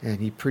 and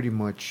he pretty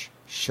much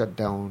shut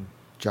down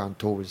John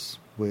Tovis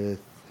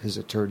with his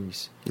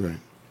attorneys. Right.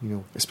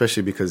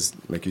 Especially because,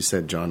 like you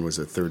said, John was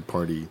a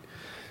third-party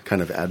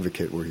kind of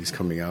advocate where he's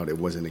coming out. It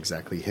wasn't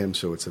exactly him,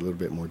 so it's a little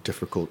bit more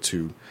difficult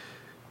to...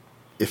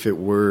 If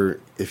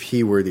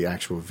he were the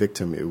actual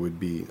victim, it would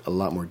be a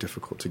lot more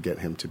difficult to get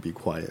him to be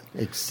quiet.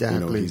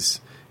 Exactly.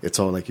 It's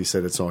all, like you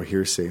said, it's all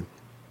hearsay.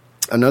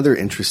 Another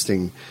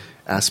interesting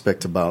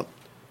aspect about,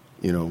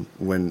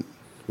 when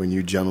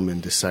you gentlemen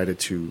decided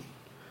to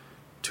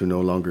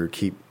no longer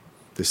keep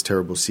this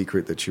terrible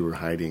secret that you were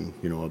hiding,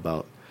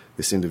 about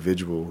this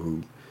individual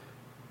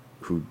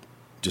who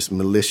just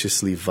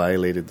maliciously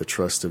violated the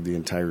trust of the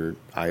entire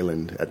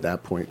island at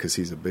that point, because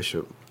he's a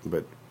bishop,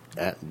 but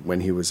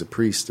when he was a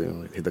priest,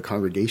 the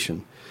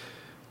congregation,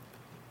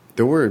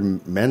 there were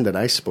men that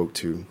I spoke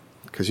to,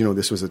 because,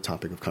 this was a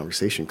topic of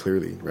conversation,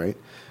 clearly, right,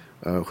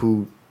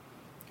 who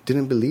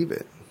didn't believe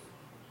it.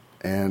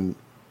 And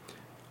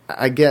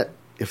I get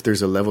if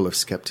there's a level of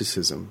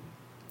skepticism,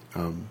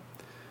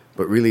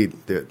 but really,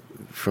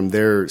 from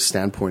their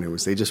standpoint, it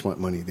was they just want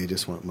money, they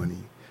just want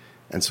money.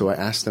 And so I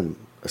asked them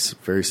a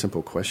very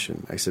simple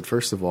question. I said,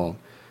 first of all,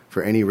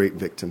 for any rape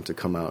victim to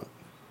come out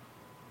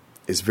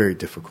is very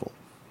difficult.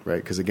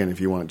 Right, because again,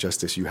 if you want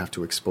justice, you have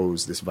to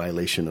expose this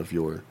violation of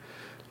your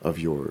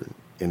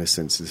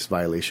innocence, this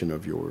violation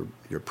of your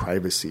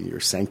privacy, your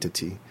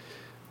sanctity,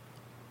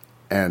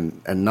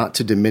 and not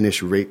to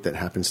diminish rape that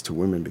happens to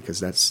women,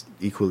 because that's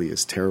equally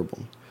as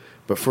terrible.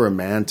 But for a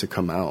man to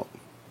come out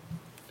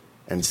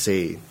and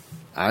say,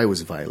 "I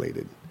was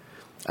violated,"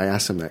 I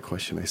asked him that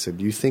question. I said,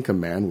 "Do you think a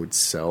man would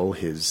sell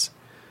his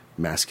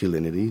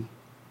masculinity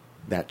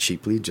that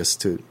cheaply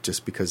just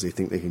because they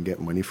think they can get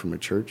money from a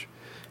church?"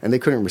 And they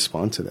couldn't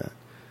respond to that,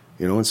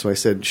 And so I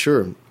said,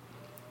 sure,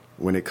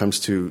 when it comes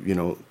to,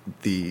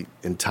 the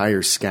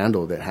entire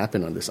scandal that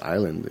happened on this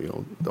island,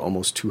 the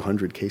almost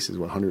 200 cases,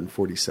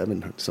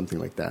 147, something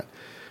like that,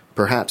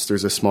 perhaps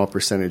there's a small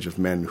percentage of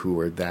men who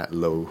are that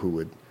low who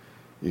would,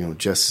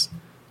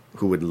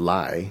 who would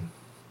lie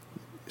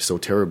so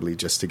terribly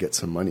just to get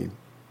some money.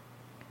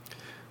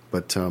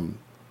 But,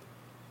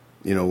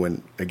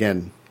 when,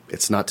 again,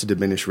 it's not to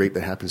diminish rape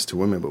that happens to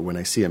women, but when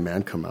I see a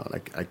man come out,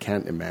 I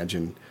can't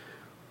imagine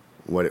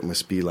what it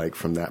must be like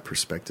from that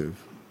perspective,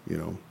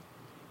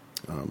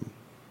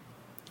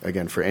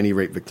 again, for any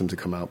rape victim to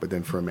come out, but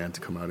then for a man to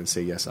come out and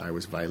say, yes, I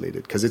was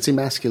violated, because it's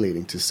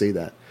emasculating to say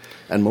that.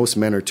 And most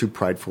men are too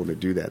prideful to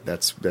do that.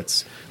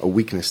 That's a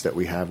weakness that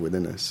we have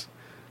within us,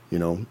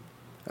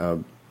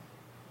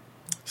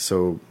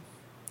 So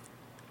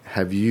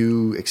have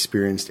you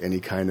experienced any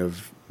kind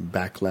of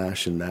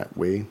backlash in that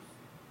way,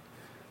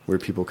 where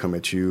people come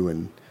at you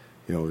and,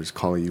 just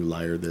calling you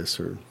liar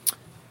this or...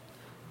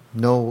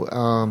 No,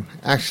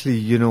 actually,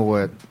 you know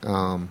what?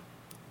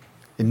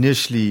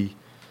 Initially,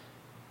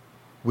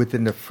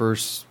 within the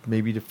first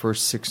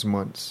 6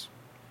 months,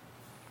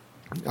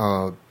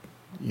 Tim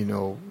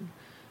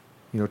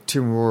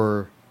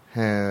Rohr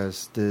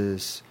has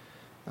this,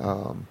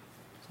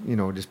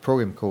 this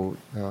program called,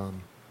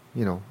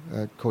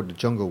 called the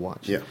Jungle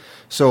Watch. Yeah.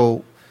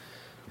 So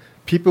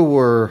people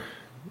were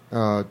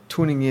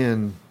tuning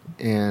in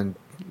and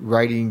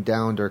writing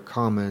down their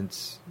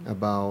comments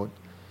about,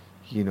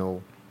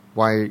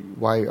 why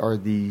are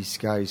these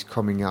guys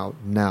coming out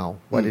now?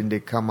 Why didn't they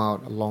come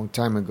out a long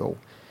time ago?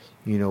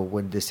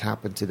 When this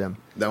happened to them.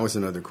 That was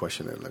another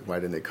question. Why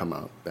didn't they come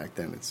out back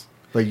then?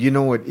 But you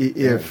know what?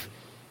 If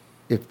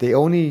if they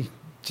only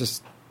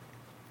just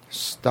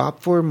stop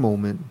for a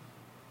moment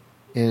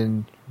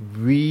and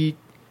read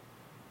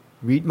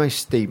my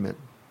statement,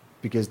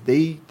 because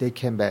they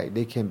came back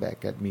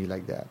at me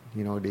like that.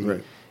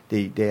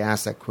 They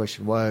asked that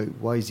question,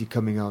 why is he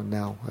coming out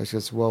now? I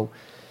said, well,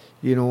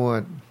 you know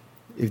what?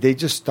 If they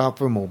just stop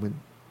for a moment,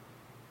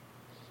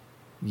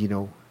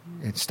 and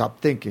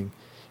stop thinking,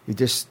 you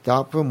just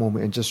stop for a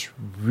moment and just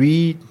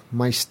read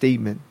my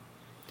statement,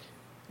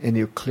 and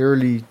you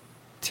clearly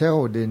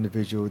tell the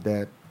individual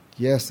that,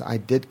 yes, I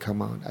did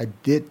come out. I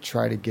did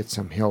try to get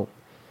some help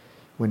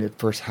when it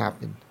first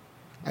happened.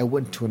 I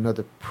went to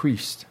another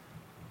priest,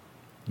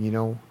 and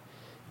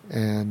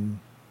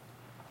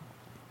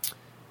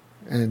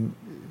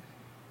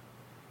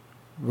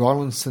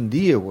Roland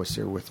Sandia was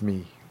there with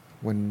me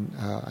when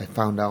I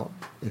found out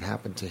it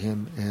happened to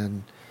him.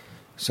 And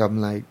so I'm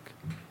like,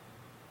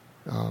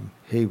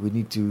 hey, we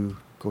need to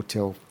go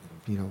tell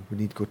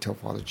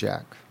Father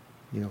Jack.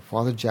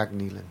 Father Jack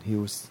Nealon. He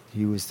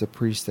was the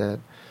priest that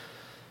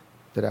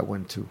I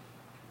went to.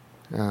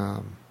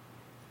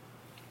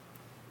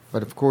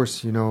 But of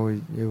course, it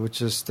was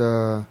just,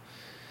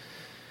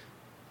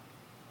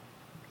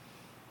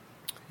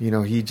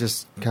 he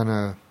just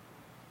kind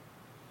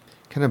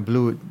of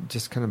blew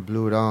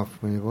it off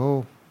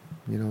when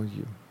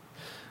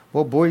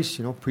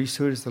boys,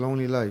 priesthood is the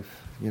lonely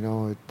life.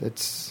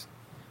 It's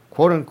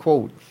quote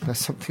unquote. That's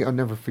something I'll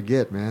never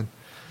forget, man.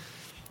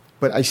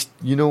 But I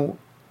still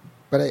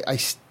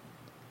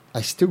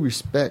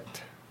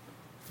respect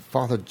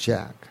Father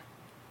Jack,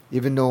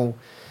 even though,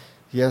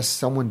 yes,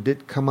 someone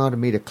did come out and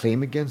made a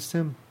claim against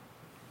him.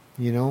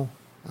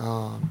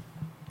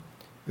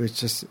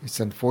 It's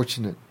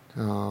unfortunate,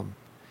 and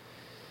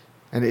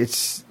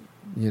it's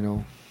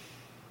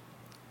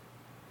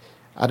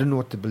I don't know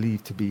what to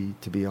believe, to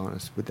be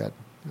honest with that,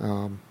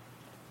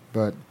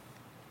 but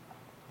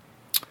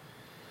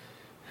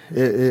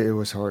it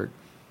was hard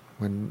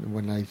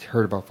when I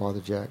heard about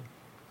Father Jack,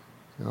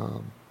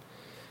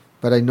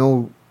 but I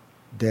know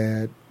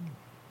that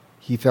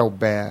he felt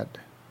bad,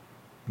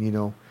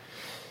 when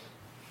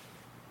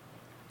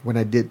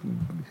I did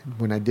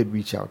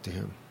reach out to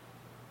him.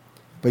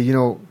 But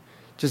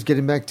just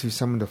getting back to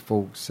some of the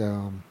folks,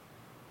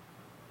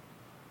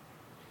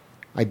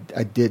 I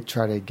did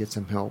try to get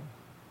some help,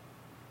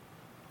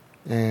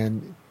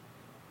 and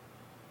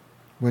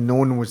when no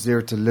one was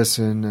there to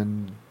listen,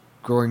 and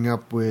growing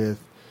up with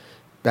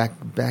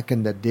back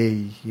in the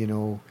day,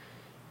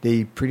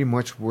 they pretty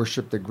much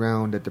worshipped the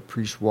ground that the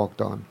priest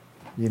walked on.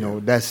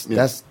 That's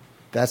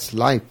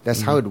life.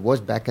 That's how it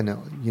was back in the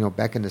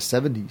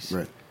 70s.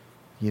 Right.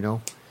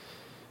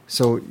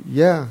 So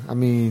yeah, I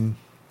mean,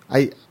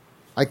 I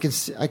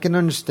can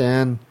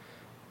understand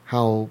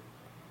how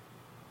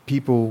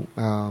people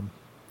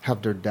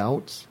have their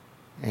doubts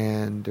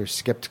and they're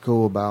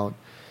skeptical about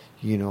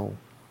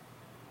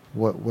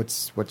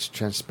what's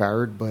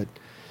transpired, but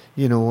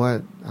you know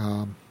what,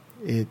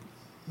 it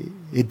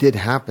did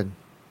happen,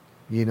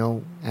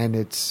 and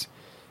it's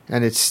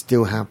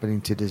still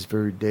happening to this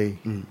very day,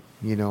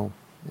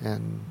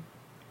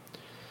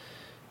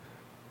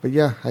 but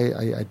yeah,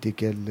 I did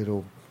get a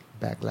little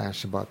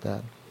backlash about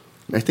that.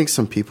 I think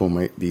some people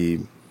might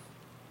be,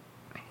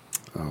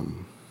 I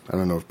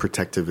don't know if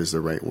protective is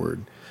the right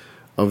word,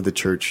 of the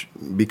church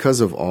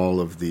because of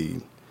all of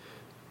the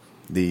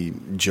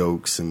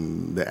jokes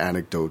and the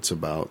anecdotes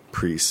about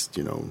priests,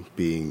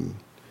 being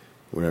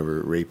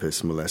whatever,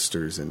 rapists,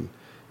 molesters, and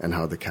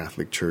how the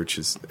Catholic Church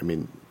is, I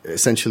mean,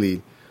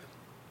 essentially,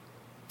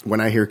 when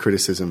I hear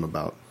criticism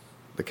about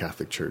the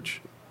Catholic Church,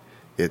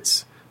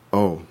 it's,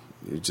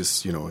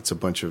 it's a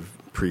bunch of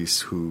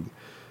priests who,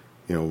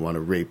 want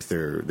to rape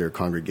their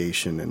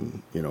congregation,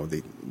 and,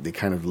 they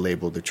kind of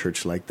label the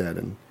church like that.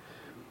 And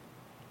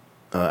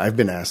I've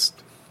been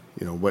asked,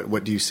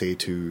 what do you say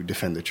to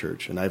defend the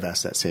church? And I've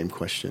asked that same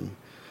question.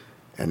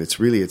 And it's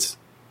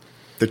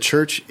the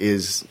church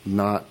is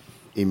not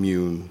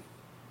immune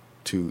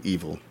to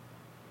evil.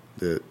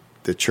 The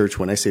church,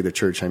 when I say the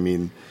church, I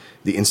mean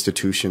the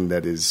institution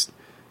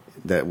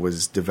that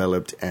was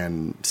developed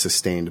and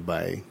sustained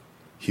by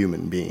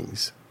human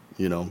beings,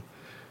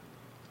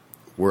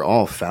 We're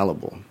all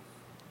fallible,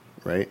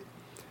 right?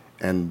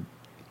 And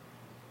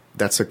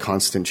that's a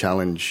constant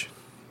challenge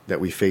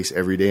that we face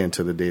every day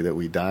until the day that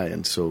we die.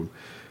 And so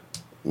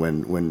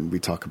when we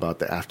talk about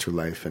the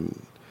afterlife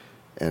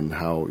and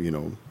how,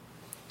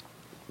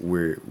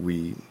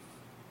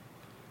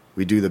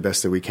 we do the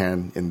best that we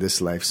can in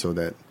this life so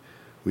that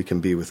we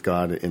can be with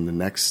God in the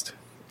next,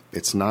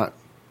 it's not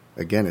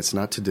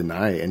to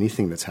deny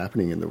anything that's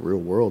happening in the real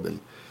world.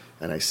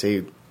 And I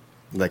say,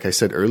 like I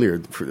said earlier,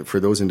 for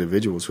those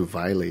individuals who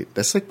violate,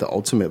 that's like the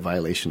ultimate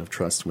violation of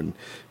trust,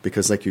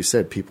 because like you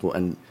said, people,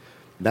 and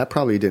that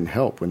probably didn't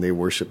help when they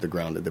worshiped the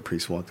ground that the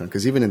priest walked on.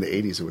 Because even in the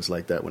 80s, it was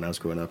like that when I was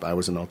growing up. I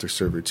was an altar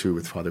server too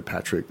with Father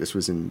Patrick. This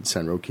was in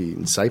San Roque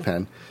in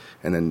Saipan.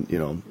 And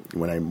then,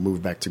 when I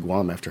moved back to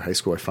Guam after high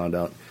school, I found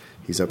out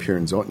he's up here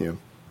in Zotnio.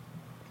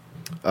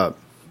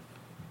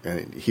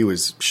 And he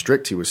was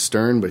strict, he was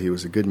stern, but he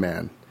was a good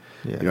man.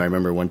 Yeah. I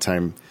remember one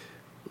time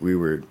we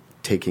were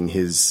taking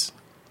his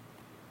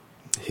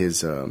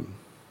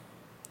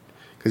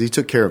because he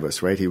took care of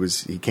us, right?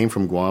 He came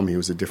from Guam. He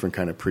was a different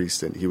kind of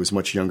priest, and he was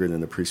much younger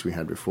than the priest we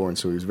had before, and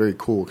so he was very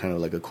cool, kind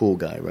of like a cool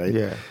guy, right?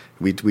 Yeah.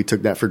 We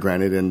took that for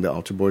granted, and the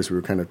altar boys, we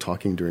were kind of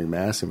talking during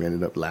Mass, and we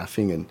ended up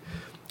laughing, and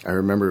I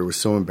remember it was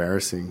so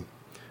embarrassing,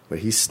 but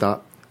he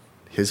stopped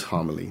his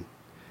homily.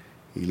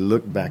 He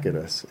looked back at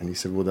us, and he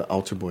said, "Will the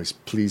altar boys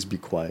please be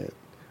quiet?"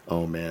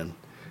 Oh, man.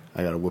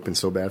 I got a whooping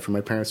so bad from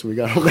my parents when we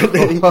got home that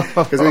day.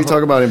 Because when you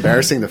talk about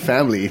embarrassing the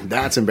family,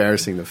 that's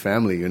embarrassing the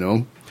family, you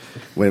know?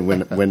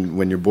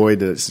 When your boy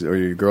does or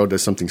your girl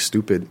does something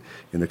stupid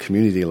in the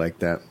community like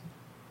that.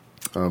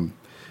 And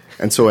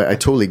so I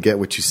totally get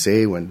what you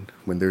say when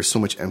there's so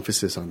much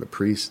emphasis on the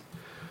priest.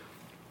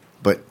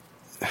 But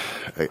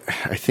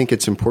I think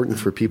it's important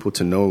for people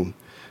to know,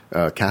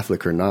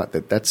 Catholic or not,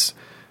 that's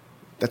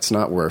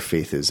not where our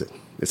faith is.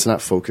 It's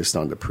not focused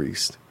on the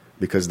priest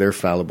because they're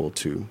fallible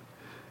too.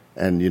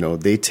 And, you know,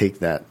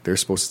 they're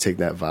supposed to take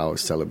that vow of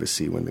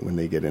celibacy when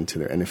they get into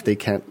there. And if they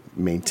can't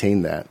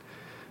maintain that,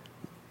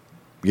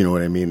 you know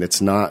what I mean?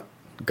 It's not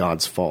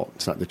God's fault.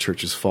 It's not the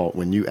church's fault.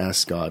 When you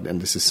ask God,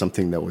 and this is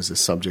something that was the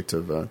subject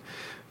of a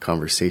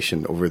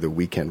conversation over the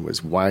weekend,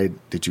 was why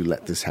did you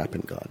let this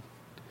happen, God?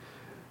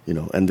 You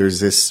know, and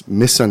there's this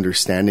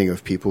misunderstanding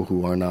of people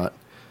who are not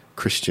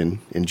Christian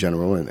in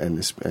general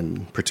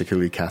and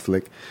particularly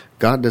Catholic.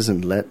 God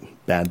doesn't let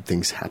bad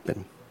things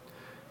happen,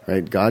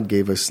 right? God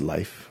gave us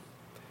life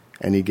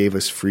and he gave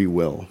us free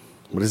will.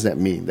 What does that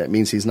mean? That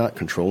means he's not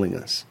controlling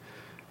us.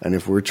 And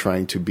if we're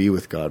trying to be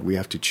with God, we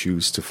have to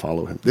choose to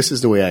follow him. This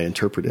is the way I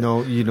interpret it.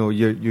 No, you know,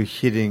 you're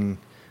hitting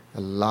a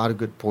lot of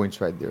good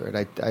points right there.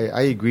 And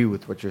I agree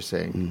with what you're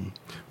saying.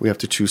 We have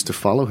to choose to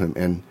follow him.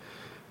 And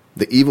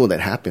the evil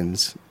that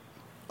happens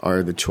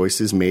are the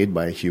choices made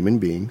by human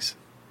beings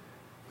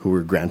who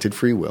were granted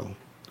free will,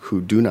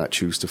 who do not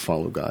choose to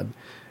follow God,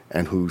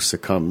 and who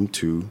succumb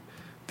to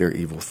their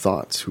evil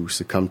thoughts, who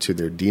succumb to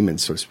their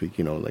demons, so to speak.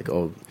 You know, like,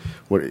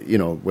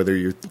 whether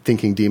you're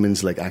thinking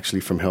demons like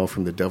actually from hell,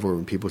 from the devil, or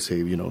when people say,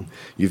 you know,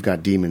 you've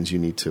got demons you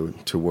need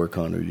to work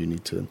on or you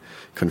need to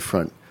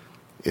confront.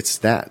 It's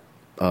that.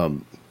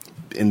 In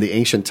the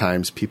ancient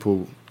times,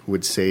 people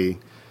would say,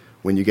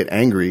 when you get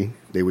angry,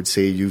 they would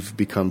say you've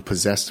become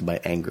possessed by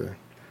anger.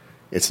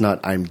 It's not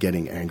I'm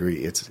getting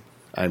angry, it's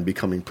I'm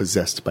becoming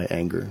possessed by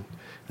anger.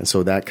 And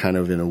so that kind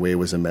of, in a way,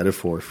 was a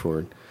metaphor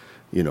for,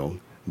 you know,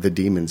 the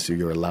demons.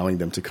 You're allowing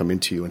them to come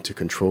into you and to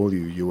control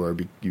you.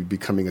 You're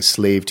becoming a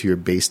slave to your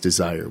base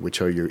desire, which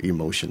are your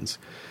emotions.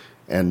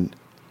 And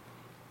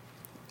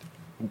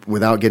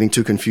without getting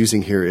too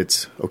confusing here,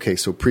 it's, okay,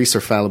 so priests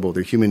are fallible.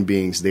 They're human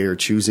beings. They are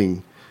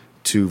choosing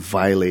to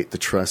violate the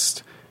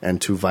trust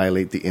and to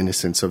violate the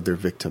innocence of their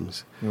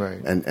victims. Right.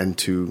 And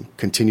to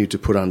continue to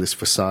put on this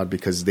facade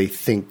because they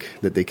think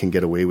that they can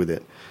get away with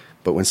it.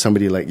 But when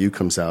somebody like you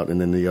comes out,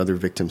 and then the other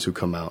victims who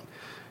come out,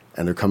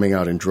 and they're coming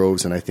out in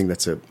droves, and I think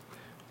that's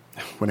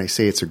when I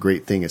say it's a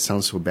great thing, it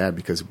sounds so bad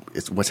because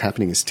what's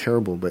happening is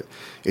terrible, but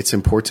it's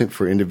important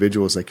for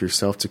individuals like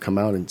yourself to come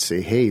out and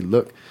say, hey,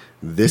 look,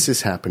 this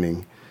is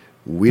happening.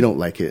 We don't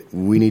like it.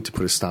 We need to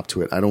put a stop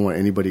to it. I don't want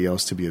anybody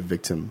else to be a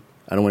victim.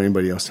 I don't want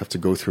anybody else to have to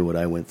go through what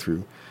I went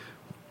through.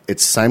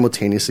 It's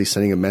simultaneously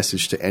sending a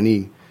message to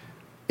any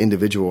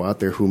individual out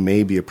there who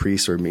may be a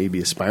priest or may be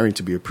aspiring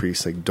to be a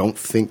priest. Like, don't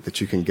think that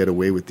you can get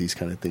away with these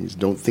kind of things.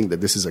 Don't think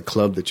that this is a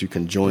club that you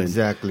can join.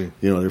 Exactly.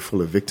 You know, they're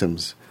full of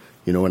victims.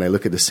 You know, and I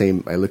look at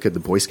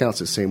the Boy Scouts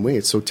the same way.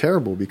 It's so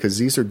terrible because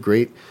these are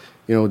great.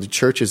 You know, the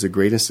church is a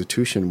great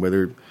institution,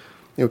 whether, you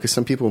know, because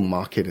some people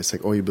mock it. It's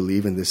like, oh, you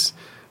believe in this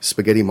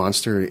spaghetti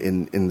monster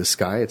in the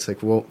sky? It's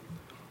like, well,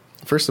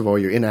 first of all,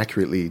 you're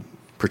inaccurately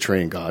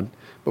portraying God.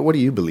 But what do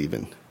you believe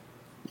in?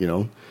 You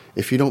know,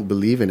 if you don't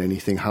believe in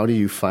anything, how do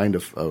you find a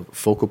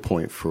focal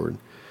point for,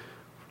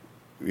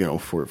 you know,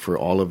 for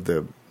all of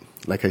the,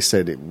 like I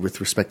said,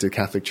 with respect to the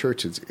Catholic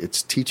Church,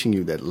 it's teaching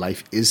you that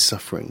life is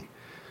suffering,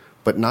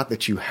 but not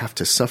that you have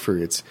to suffer.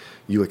 It's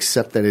you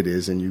accept that it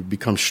is, and you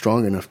become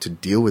strong enough to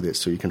deal with it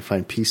so you can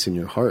find peace in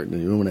your heart.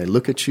 And, you know, when I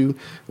look at you,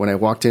 when I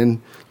walked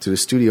in to the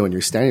studio and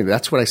you're standing there,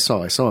 that's what I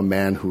saw. I saw a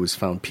man who has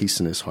found peace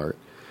in his heart,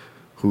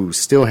 who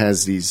still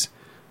has these,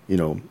 you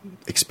know,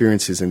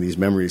 experiences and these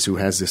memories, who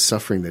has this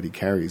suffering that he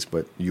carries,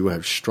 but you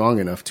are strong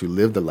enough to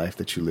live the life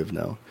that you live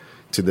now,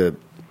 to the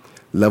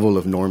level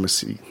of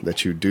normacy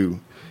that you do.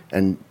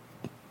 And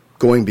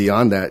going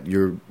beyond that,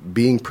 you're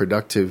being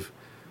productive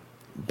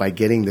by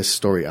getting this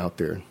story out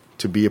there,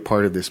 to be a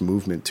part of this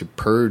movement, to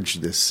purge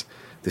this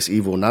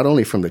evil, not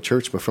only from the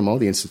church, but from all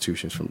the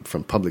institutions,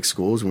 from public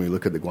schools. When we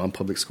look at the Guam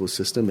public school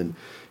system and,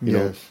 you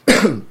know,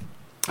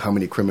 how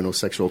many criminal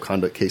sexual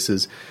conduct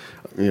cases,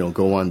 you know,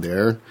 go on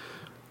there.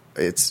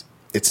 It's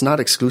not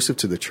exclusive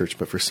to the church,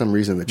 but for some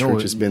reason the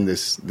church has been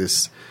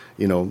this,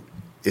 you know,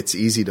 it's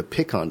easy to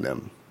pick on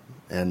them.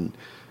 And,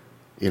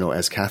 you know,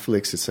 as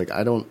Catholics, it's like,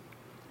 I don't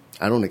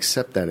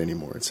accept that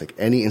anymore. It's like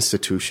any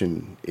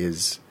institution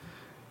is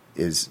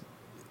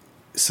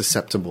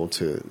susceptible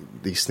to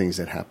these things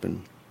that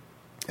happen.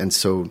 And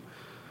so,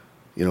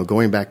 you know,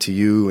 going back to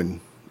you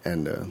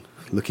and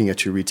looking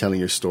at you retelling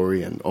your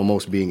story and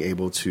almost being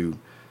able to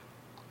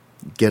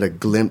get a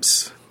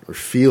glimpse or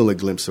feel a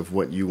glimpse of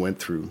what you went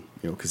through,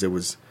 because it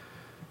was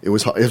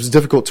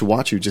difficult to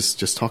watch you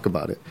just talk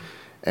about it.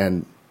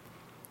 And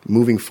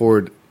moving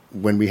forward,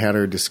 when we had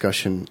our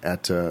discussion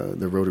at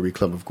the Rotary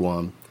Club of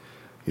Guam,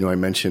 I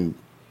mentioned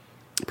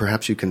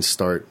perhaps you can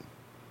start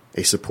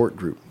a support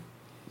group,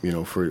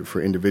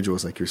 for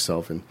individuals like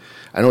yourself. And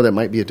I know that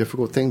might be a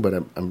difficult thing, but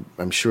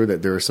I'm sure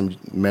that there are some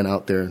men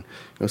out there,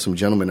 some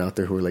gentlemen out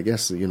there who are like,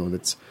 yes,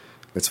 let's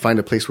find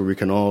a place where we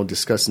can all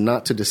discuss,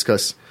 not to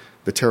discuss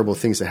the terrible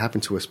things that happen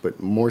to us, but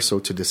more so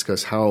to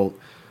discuss how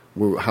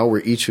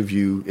were each of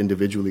you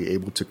individually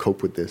able to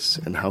cope with this,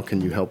 and how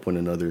can you help one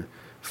another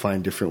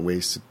find different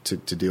ways to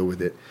deal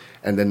with it.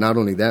 And then not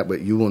only that,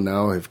 but you will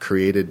now have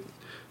created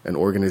an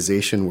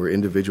organization where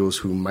individuals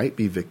who might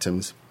be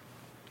victims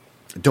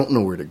don't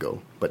know where to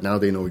go, but now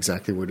they know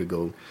exactly where to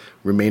go,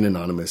 remain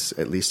anonymous,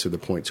 at least to the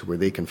point to where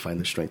they can find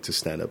the strength to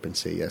stand up and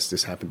say, yes,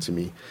 this happened to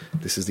me.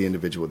 This is the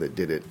individual that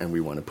did it, and we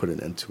want to put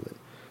an end to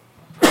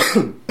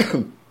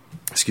it.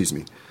 Excuse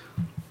me.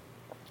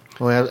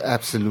 Well,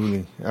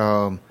 absolutely.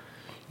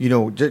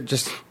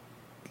 Just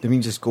let me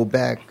just go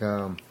back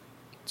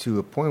to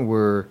a point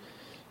where,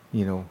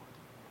 you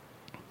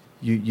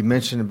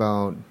mentioned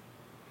about,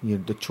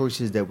 the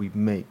choices that we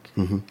make.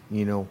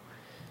 Mm-hmm.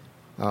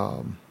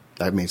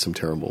 I've made some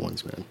terrible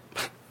ones, man.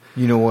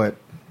 You know what?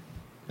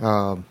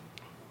 I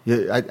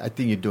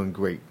think you're doing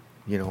great.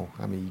 You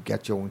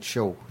got your own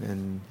show,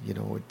 and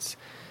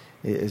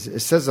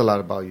it says a lot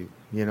about you.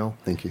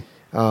 Thank you.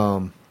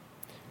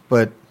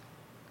 But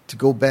to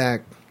go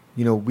back,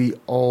 we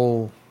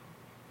all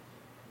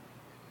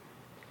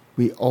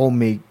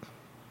make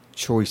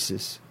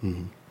choices,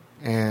 mm-hmm.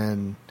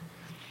 and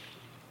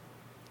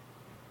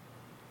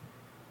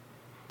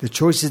the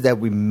choices that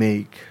we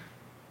make,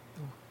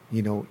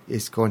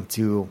 is going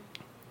to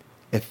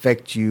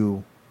affect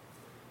you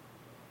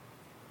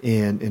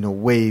in a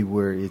way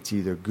where it's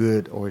either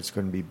good or it's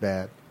going to be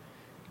bad.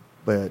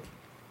 But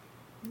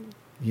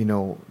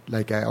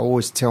like I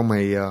always tell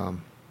my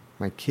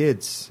my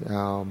kids,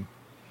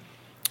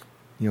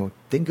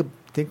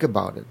 think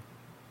about it.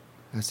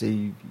 I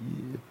say,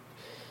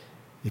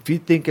 if you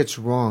think it's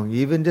wrong,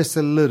 even just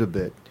a little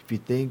bit, if you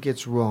think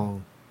it's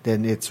wrong,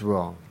 then it's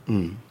wrong.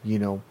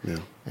 Yeah.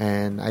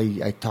 And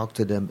I talk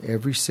to them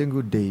every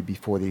single day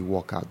before they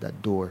walk out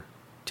that door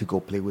to go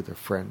play with their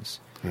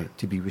friends, right.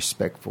 To be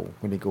respectful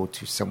when they go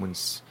to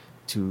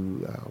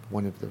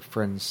one of their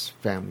friends'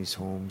 families'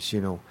 homes,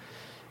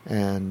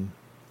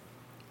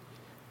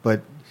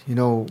 But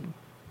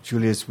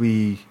Julius,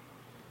 a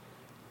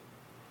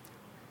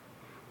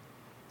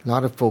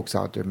lot of folks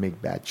out there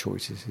make bad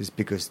choices. It's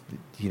because,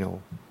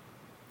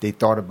 they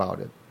thought about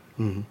it.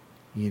 Mm-hmm.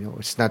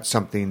 It's not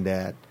something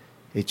that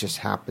it just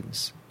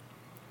happens.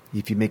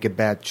 If you make a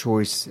bad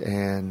choice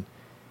and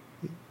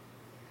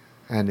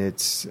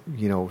it's,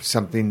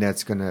 something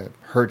that's going to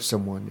hurt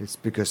someone, it's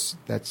because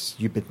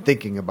you've been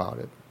thinking about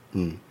it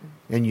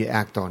and you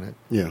act on it.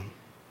 Yeah.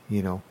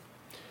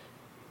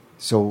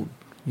 So,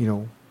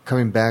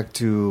 coming back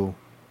to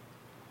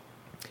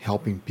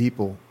helping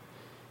people,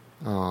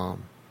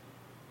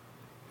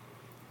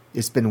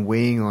 it's been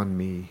weighing on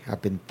me.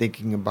 I've been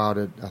thinking about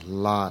it a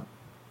lot,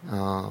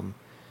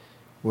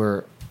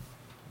 where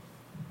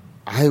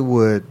I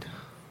would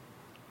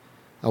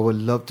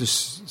love to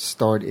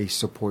start a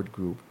support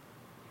group.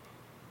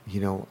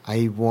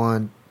 I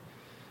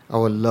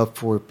would love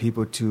for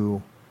people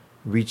to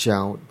reach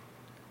out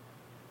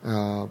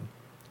to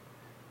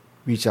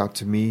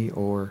me,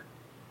 or,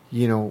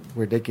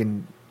 where they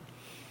can.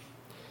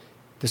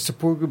 The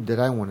support group that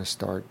I want to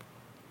start,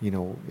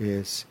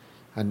 is,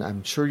 and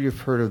I'm sure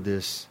you've heard of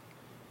this,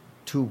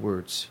 2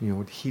 words,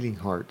 healing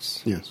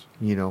hearts. Yes.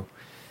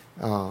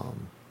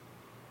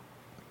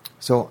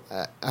 So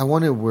I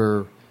wonder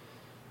where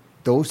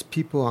those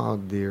people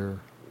out there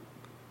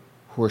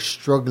who are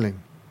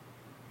struggling,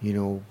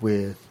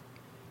 with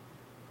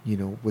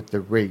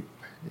the rape,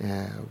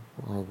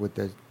 or with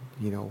the,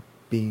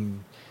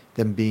 being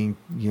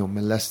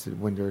molested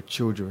when they're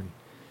children.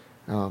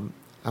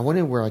 I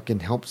wonder where I can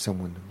help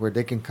someone, where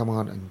they can come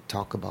out and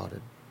talk about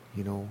it.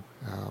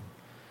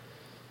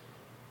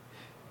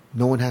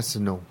 No one has to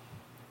know.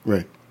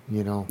 Right.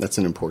 That's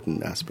an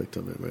important aspect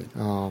of it, right?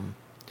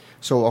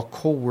 So a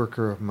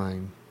co-worker of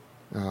mine,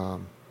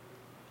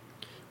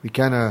 we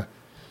kind of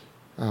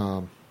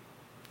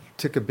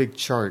took a big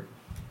chart,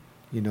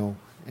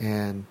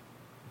 and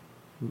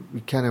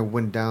we kind of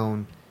went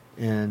down,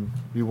 and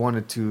we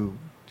wanted to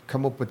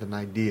come up with an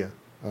idea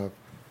of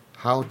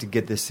how to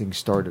get this thing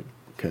started.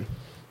 Okay.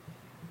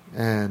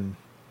 And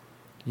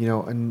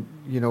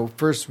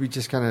first we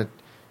just kind of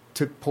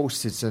took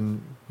Post-its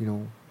and,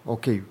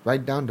 okay,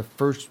 write down the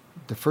first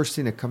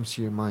thing that comes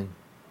to your mind,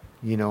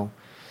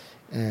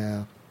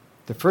 the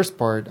first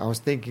part I was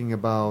thinking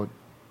about,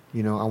 I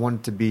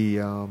wanted to be,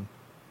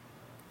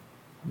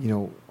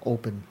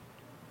 open.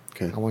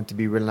 Okay. I wanted to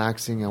be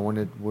relaxing. I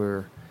wanted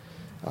where,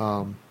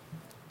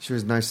 she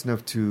was nice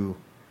enough to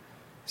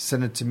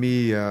sent it to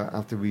me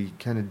after we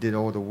kind of did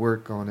all the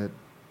work on it.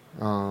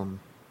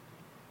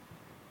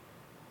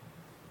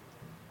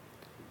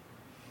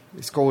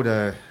 It's called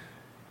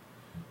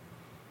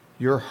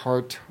Your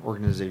Heart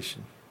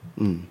Organization.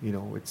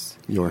 It's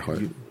Your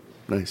Heart.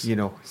 Nice.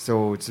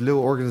 So it's a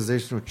little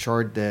organizational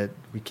chart that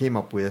we came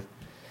up with.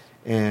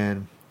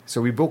 And so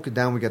we broke it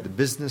down. We got the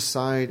business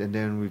side, and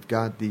then we've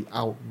got the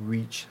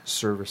outreach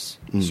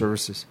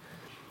services.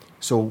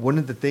 So one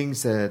of the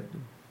things that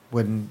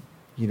when,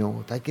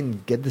 if I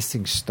can get this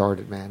thing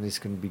started, man, it's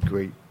going to be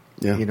great.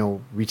 Yeah.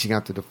 Reaching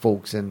out to the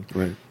folks and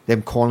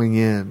them calling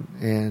in.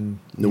 And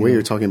the way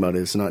you're talking about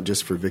it, it's not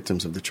just for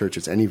victims of the church.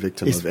 It's any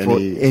victim of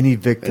any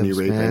victims, any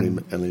rape,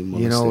 man. any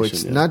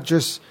molestation.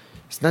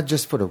 It's not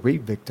just for the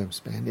rape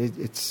victims, man.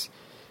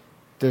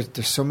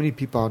 There's so many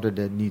people out there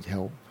that need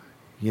help,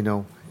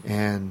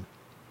 and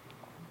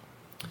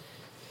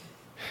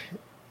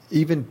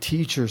even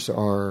teachers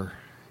are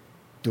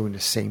doing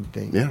the same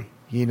thing. Yeah.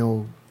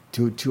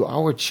 To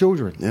our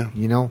children. Yeah.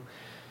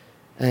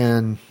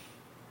 And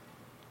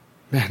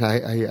man,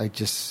 I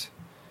just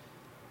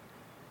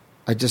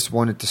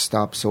wanted to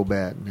stop so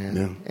bad, man.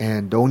 Yeah.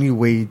 And the only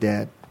way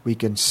that we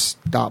can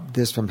stop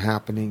this from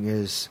happening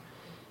is,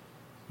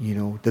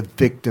 the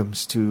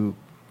victims to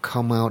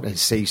come out and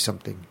say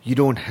something. You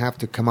don't have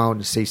to come out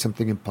and say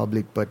something in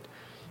public, but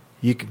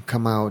you can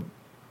come out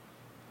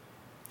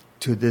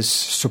to this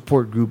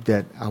support group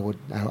that I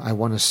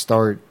want to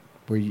start,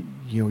 where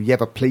you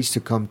have a place to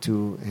come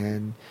to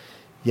and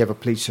you have a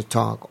place to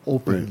talk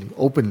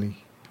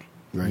openly.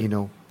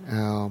 Right.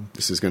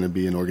 This is going to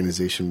be an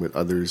organization with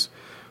others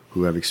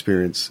who have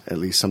experienced at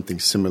least something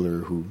similar,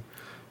 who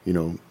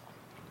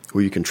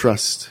you can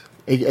trust.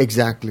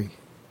 Exactly.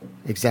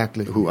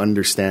 Who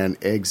understand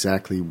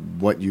exactly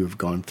what you have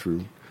gone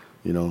through.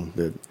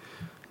 The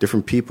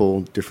different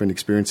people, different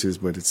experiences,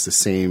 but it's the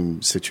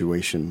same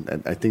situation.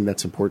 And I think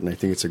that's important. I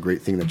think it's a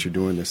great thing that you're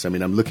doing this. I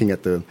mean, I'm looking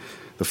at the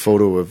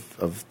photo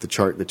of the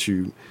chart that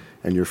you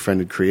and your friend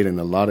had created, and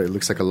it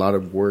looks like a lot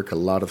of work, a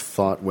lot of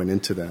thought went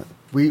into that.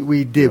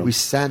 We did. We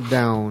sat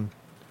down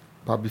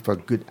probably for a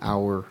good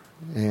hour,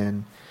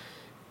 and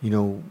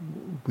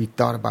we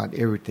thought about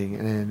everything,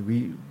 and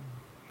we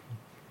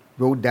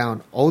wrote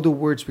down all the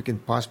words we can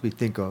possibly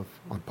think of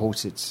on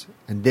Post-its.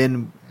 And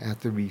then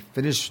after we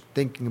finished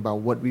thinking about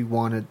what we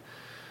wanted,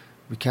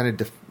 we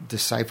kind of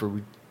decipher.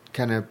 We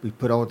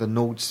put all the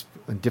notes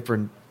on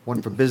different,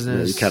 one for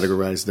business. You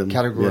categorized them.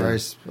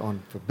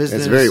 On for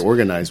business. It's very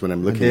organized when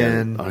I'm looking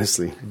at it,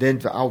 honestly.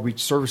 Then for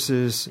outreach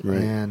services.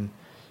 Right. And,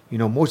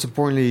 most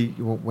importantly,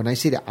 when I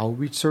say the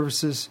outreach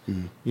services,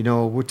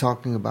 we're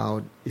talking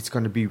about it's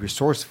going to be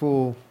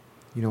resourceful,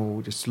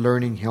 just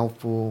learning,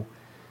 helpful.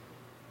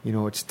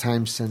 It's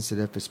time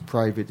sensitive, it's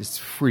private, it's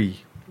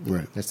free.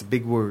 Right. That's a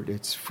big word.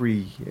 It's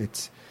free.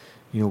 It's,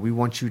 we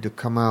want you to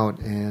come out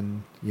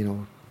and,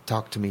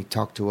 talk to me,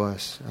 talk to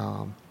us.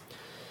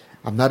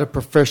 I'm not a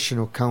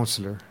professional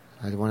counselor.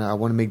 I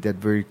want to make that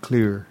very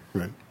clear.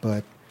 Right.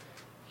 But,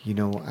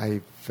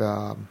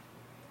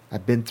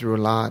 I've been through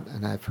a lot,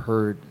 and I've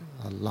heard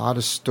a lot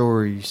of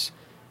stories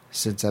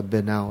since I've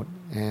been out,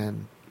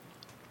 and,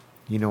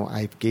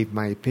 I gave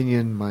my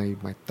opinion,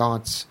 my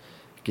thoughts,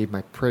 gave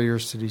my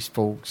prayers to these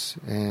folks,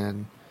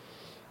 and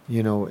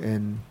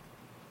and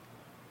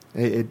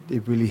it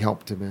really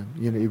helped them, man.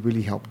 It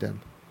really helped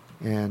them,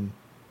 and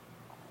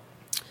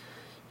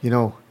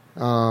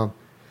but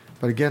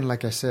again,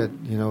 like I said,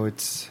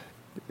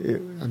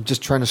 I'm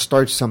just trying to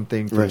start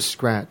something from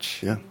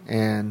scratch,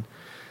 and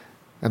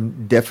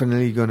I'm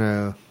definitely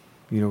gonna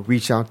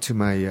reach out to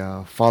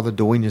my Father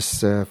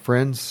Duenas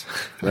friends.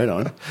 Right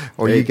on.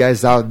 Or you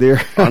guys out there.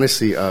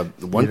 Honestly,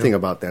 one thing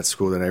about that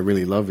school that I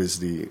really love is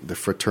the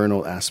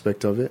fraternal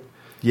aspect of it.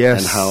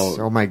 Yes. And how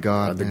oh my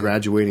God, the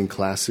graduating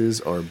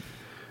classes are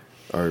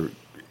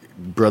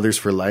brothers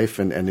for life,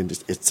 and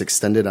it's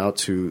extended out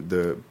to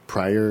the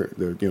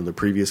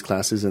previous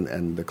classes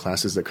and the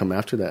classes that come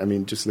after that. I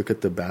mean, just look at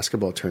the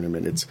basketball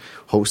tournament. It's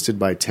hosted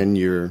by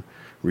 10-year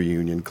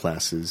reunion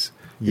classes.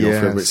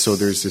 So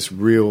there's this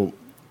real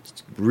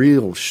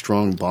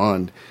strong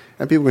bond,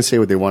 and people can say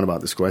what they want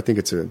about the school. I think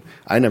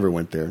I never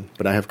went there,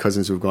 but I have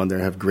cousins who've gone there.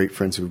 I have great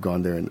friends who've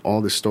gone there, and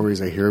all the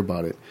stories I hear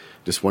about it,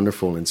 just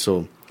wonderful. And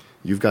so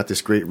you've got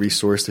this great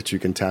resource that you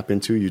can tap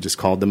into. You just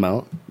called them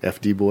out,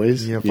 FD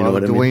boys. Yeah, Father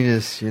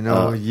Duenas,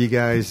 you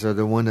guys are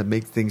the one that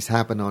make things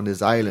happen on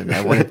this island.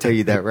 I want to tell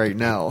you that right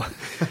now.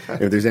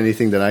 If there's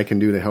anything that I can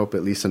do to help,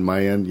 at least on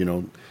my end,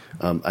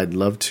 I'd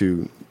love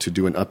to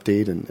do an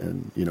update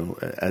and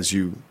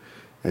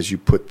as you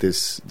put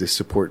this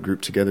support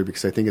group together,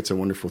 because I think it's a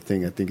wonderful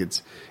thing. I think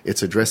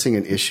it's addressing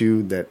an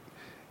issue that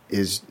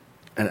is,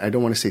 and I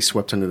don't want to say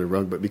swept under the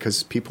rug, but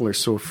because people are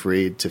so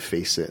afraid to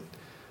face it,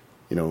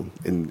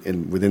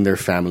 within their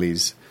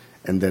families,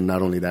 and then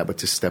not only that, but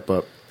to step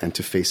up and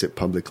to face it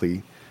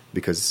publicly,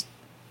 because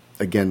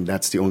again,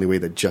 that's the only way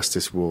that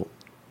justice will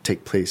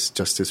take place,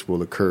 justice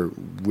will occur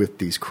with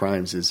these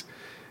crimes.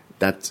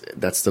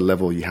 That's the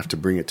level you have to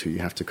bring it to. You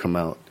have to come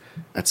out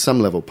at some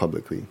level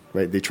publicly,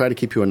 right? They try to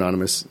keep you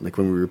anonymous. Like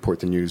when we report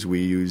the news,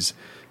 we use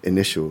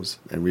initials,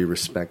 and we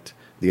respect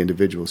the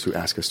individuals who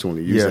ask us to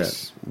only use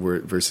that,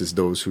 versus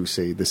those who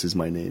say, this is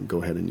my name,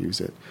 go ahead and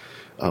use it.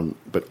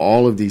 But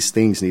all of these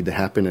things need to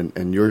happen,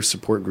 and your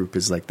support group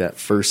is like that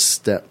first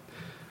step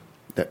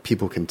that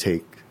people can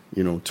take,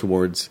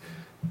 towards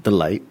the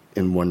light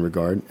in one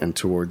regard and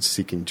towards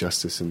seeking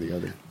justice in the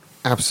other.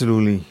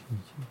 Absolutely.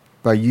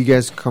 By you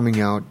guys coming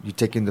out, you're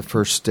taking the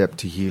first step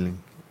to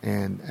healing,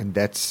 and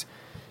that's,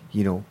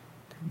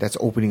 that's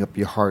opening up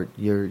your heart.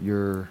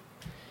 You're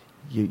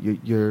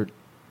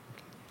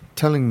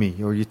telling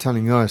me, or you're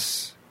telling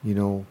us,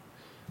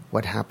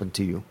 what happened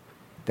to you.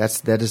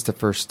 That is the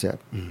first step,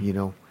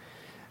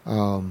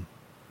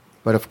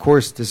 But of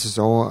course, this is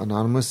all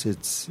anonymous.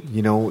 It's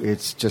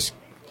it's just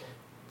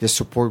this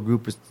support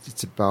group.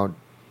 It's about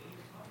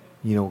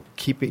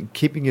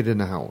keeping it in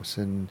the house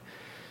and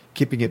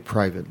keeping it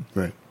private.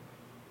 Right.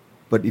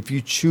 But if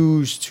you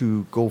choose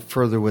to go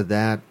further with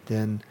that,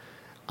 then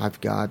I've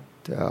got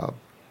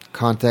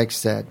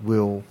contacts that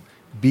will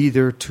be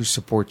there to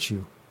support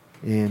you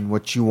in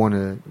what you want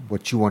to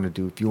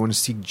do. If you want to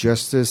seek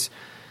justice,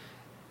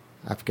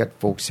 I've got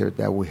folks here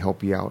that will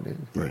help you out.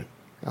 Right.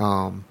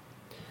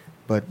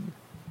 But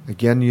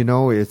again,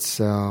 it's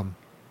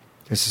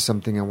this is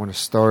something I want to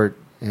start,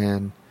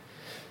 and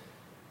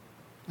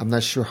I'm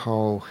not sure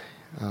how.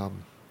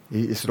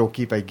 Is it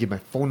okay if I give my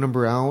phone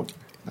number out?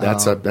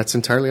 That's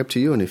entirely up to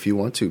you, and if you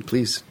want to,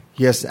 please.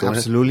 Yes,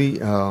 absolutely.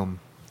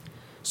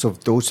 So if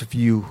those of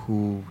you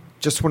who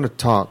just want to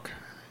talk,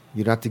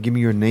 you don't have to give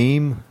me your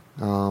name.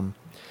 And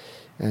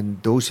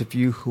those of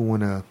you who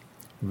want to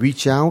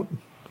reach out,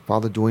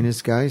 Father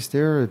Duenas guys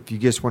there, if you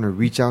just want to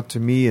reach out to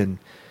me and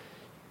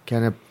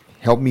kind of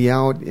help me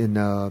out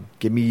and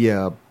get me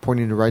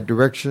pointed in the right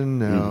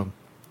direction,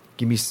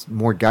 give me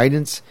more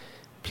guidance,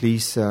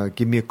 please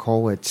give me a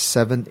call at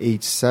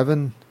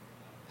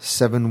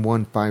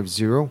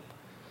 787-7150.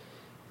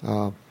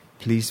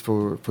 Please,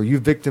 for you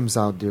victims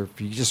out there,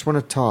 if you just want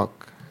to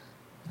talk,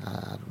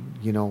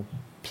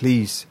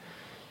 please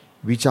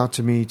reach out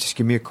to me. Just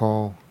give me a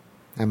call.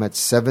 I'm at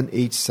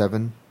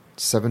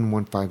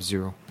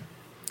 787-7150.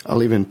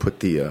 I'll even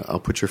put I'll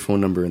put your phone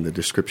number in the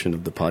description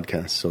of the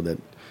podcast so that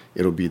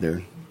it'll be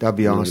there. That'd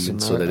be awesome.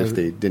 So that if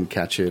they didn't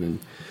catch it and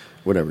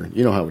whatever,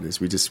 you know how it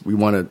is. We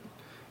want to,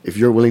 if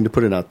you're willing to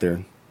put it out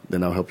there,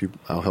 then I'll help you.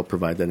 I'll help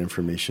provide that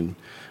information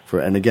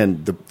and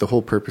again, the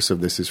whole purpose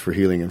of this is for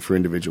healing and for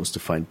individuals to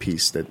find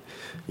peace. That,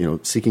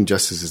 seeking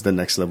justice is the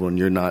next level, and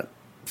you're not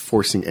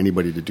forcing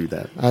anybody to do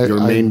that. Your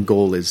main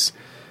goal is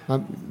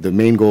the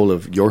main goal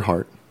of your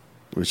heart,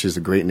 which is a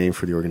great name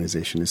for the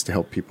organization, is to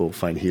help people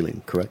find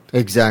healing. Correct?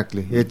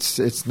 Exactly.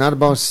 It's not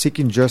about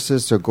seeking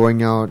justice or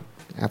going out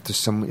after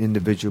some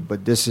individual,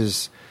 but this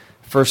is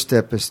first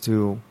step is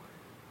to,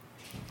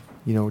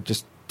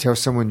 just tell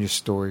someone your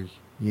story.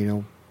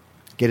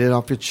 Get it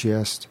off your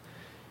chest.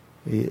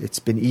 It's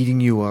been eating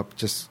you up.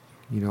 Just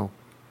Yeah.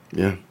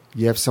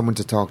 You have someone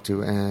to talk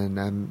to, and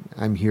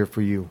I'm here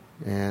for you.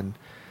 And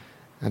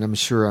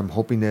I'm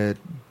hoping that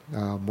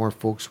more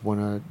folks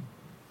want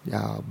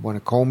to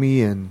call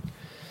me and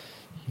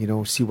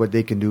see what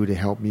they can do to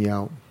help me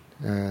out.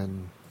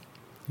 And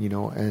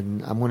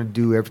and I'm going to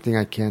do everything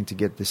I can to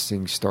get this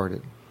thing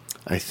started.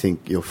 I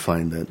think you'll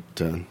find that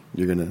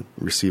you're going to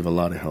receive a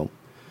lot of help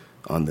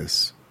on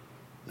this,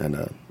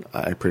 and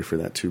I pray for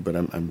that too. But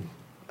I'm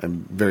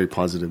very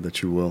positive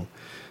that you will.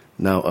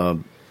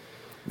 Now,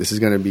 this is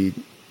the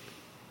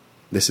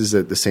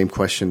same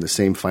question, the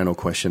same final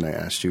question I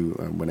asked you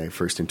when I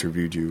first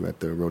interviewed you at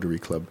the Rotary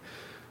Club.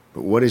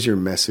 But what is your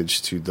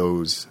message to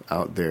those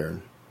out there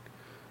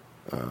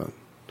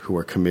who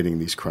are committing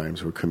these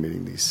crimes, who are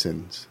committing these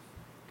sins?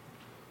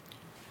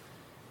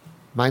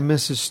 My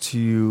message to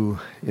you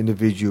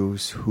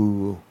individuals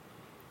who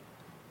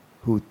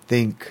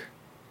think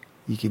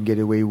you can get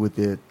away with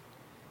it,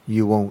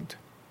 you won't.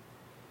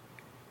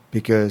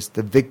 Because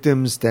the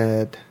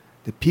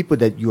people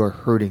that you are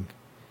hurting,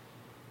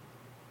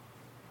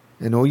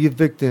 and all your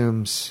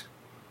victims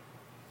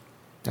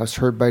that was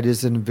hurt by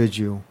this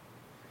individual,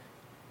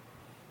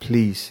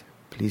 please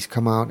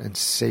come out and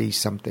say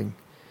something.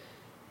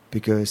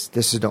 Because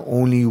this is the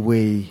only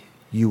way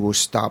you will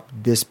stop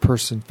this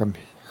person from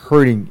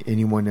hurting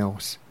anyone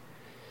else.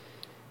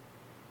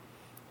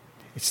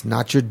 It's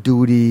not your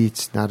duty,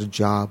 it's not a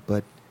job,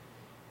 but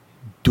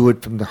do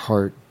it from the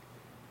heart.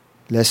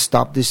 Let's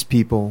stop these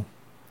people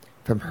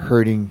from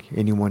hurting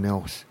anyone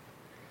else.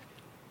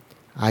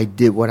 I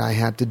did what I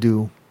had to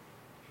do,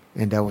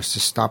 and that was to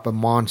stop a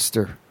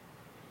monster.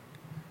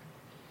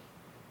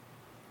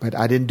 But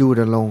I didn't do it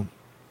alone.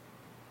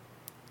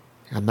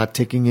 I'm not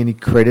taking any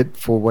credit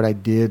for what I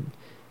did.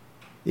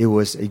 It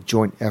was a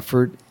joint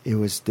effort. It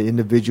was the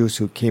individuals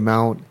who came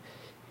out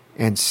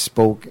and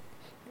spoke,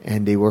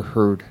 and they were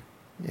heard.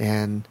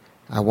 And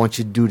I want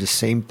you to do the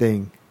same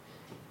thing.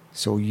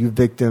 So you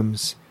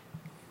victims,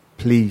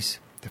 please,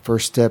 the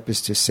first step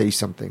is to say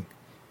something.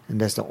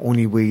 And that's the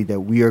only way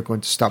that we are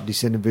going to stop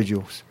these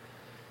individuals.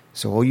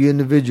 So all you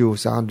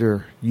individuals out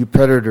there, you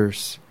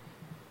predators,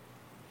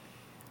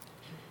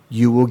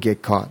 you will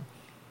get caught.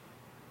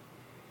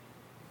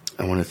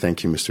 I want to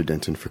thank you, Mr.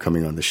 Denton, for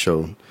coming on the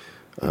show.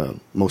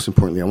 Most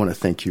importantly, I want to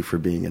thank you for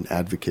being an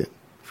advocate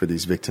for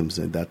these victims.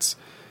 And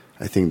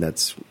I think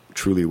that's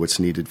truly what's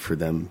needed for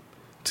them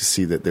to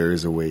see that there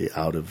is a way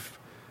out of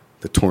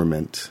the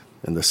torment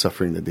and the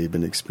suffering that they've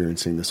been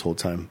experiencing this whole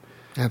time.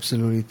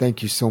 Absolutely.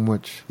 Thank you so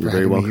much for You're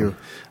very having welcome. me here.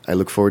 I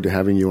look forward to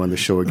having you on the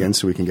show again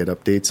so we can get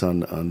updates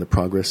on the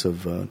progress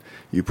of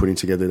you putting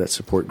together that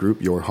support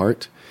group, Your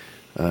Heart.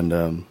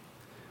 And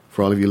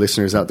for all of you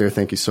listeners out there,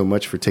 thank you so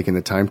much for taking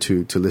the time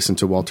to listen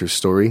to Walter's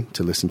story,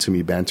 to listen to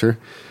me banter.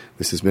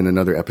 This has been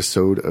another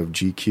episode of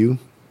GCue.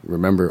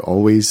 Remember,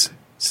 always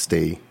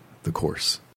stay the course.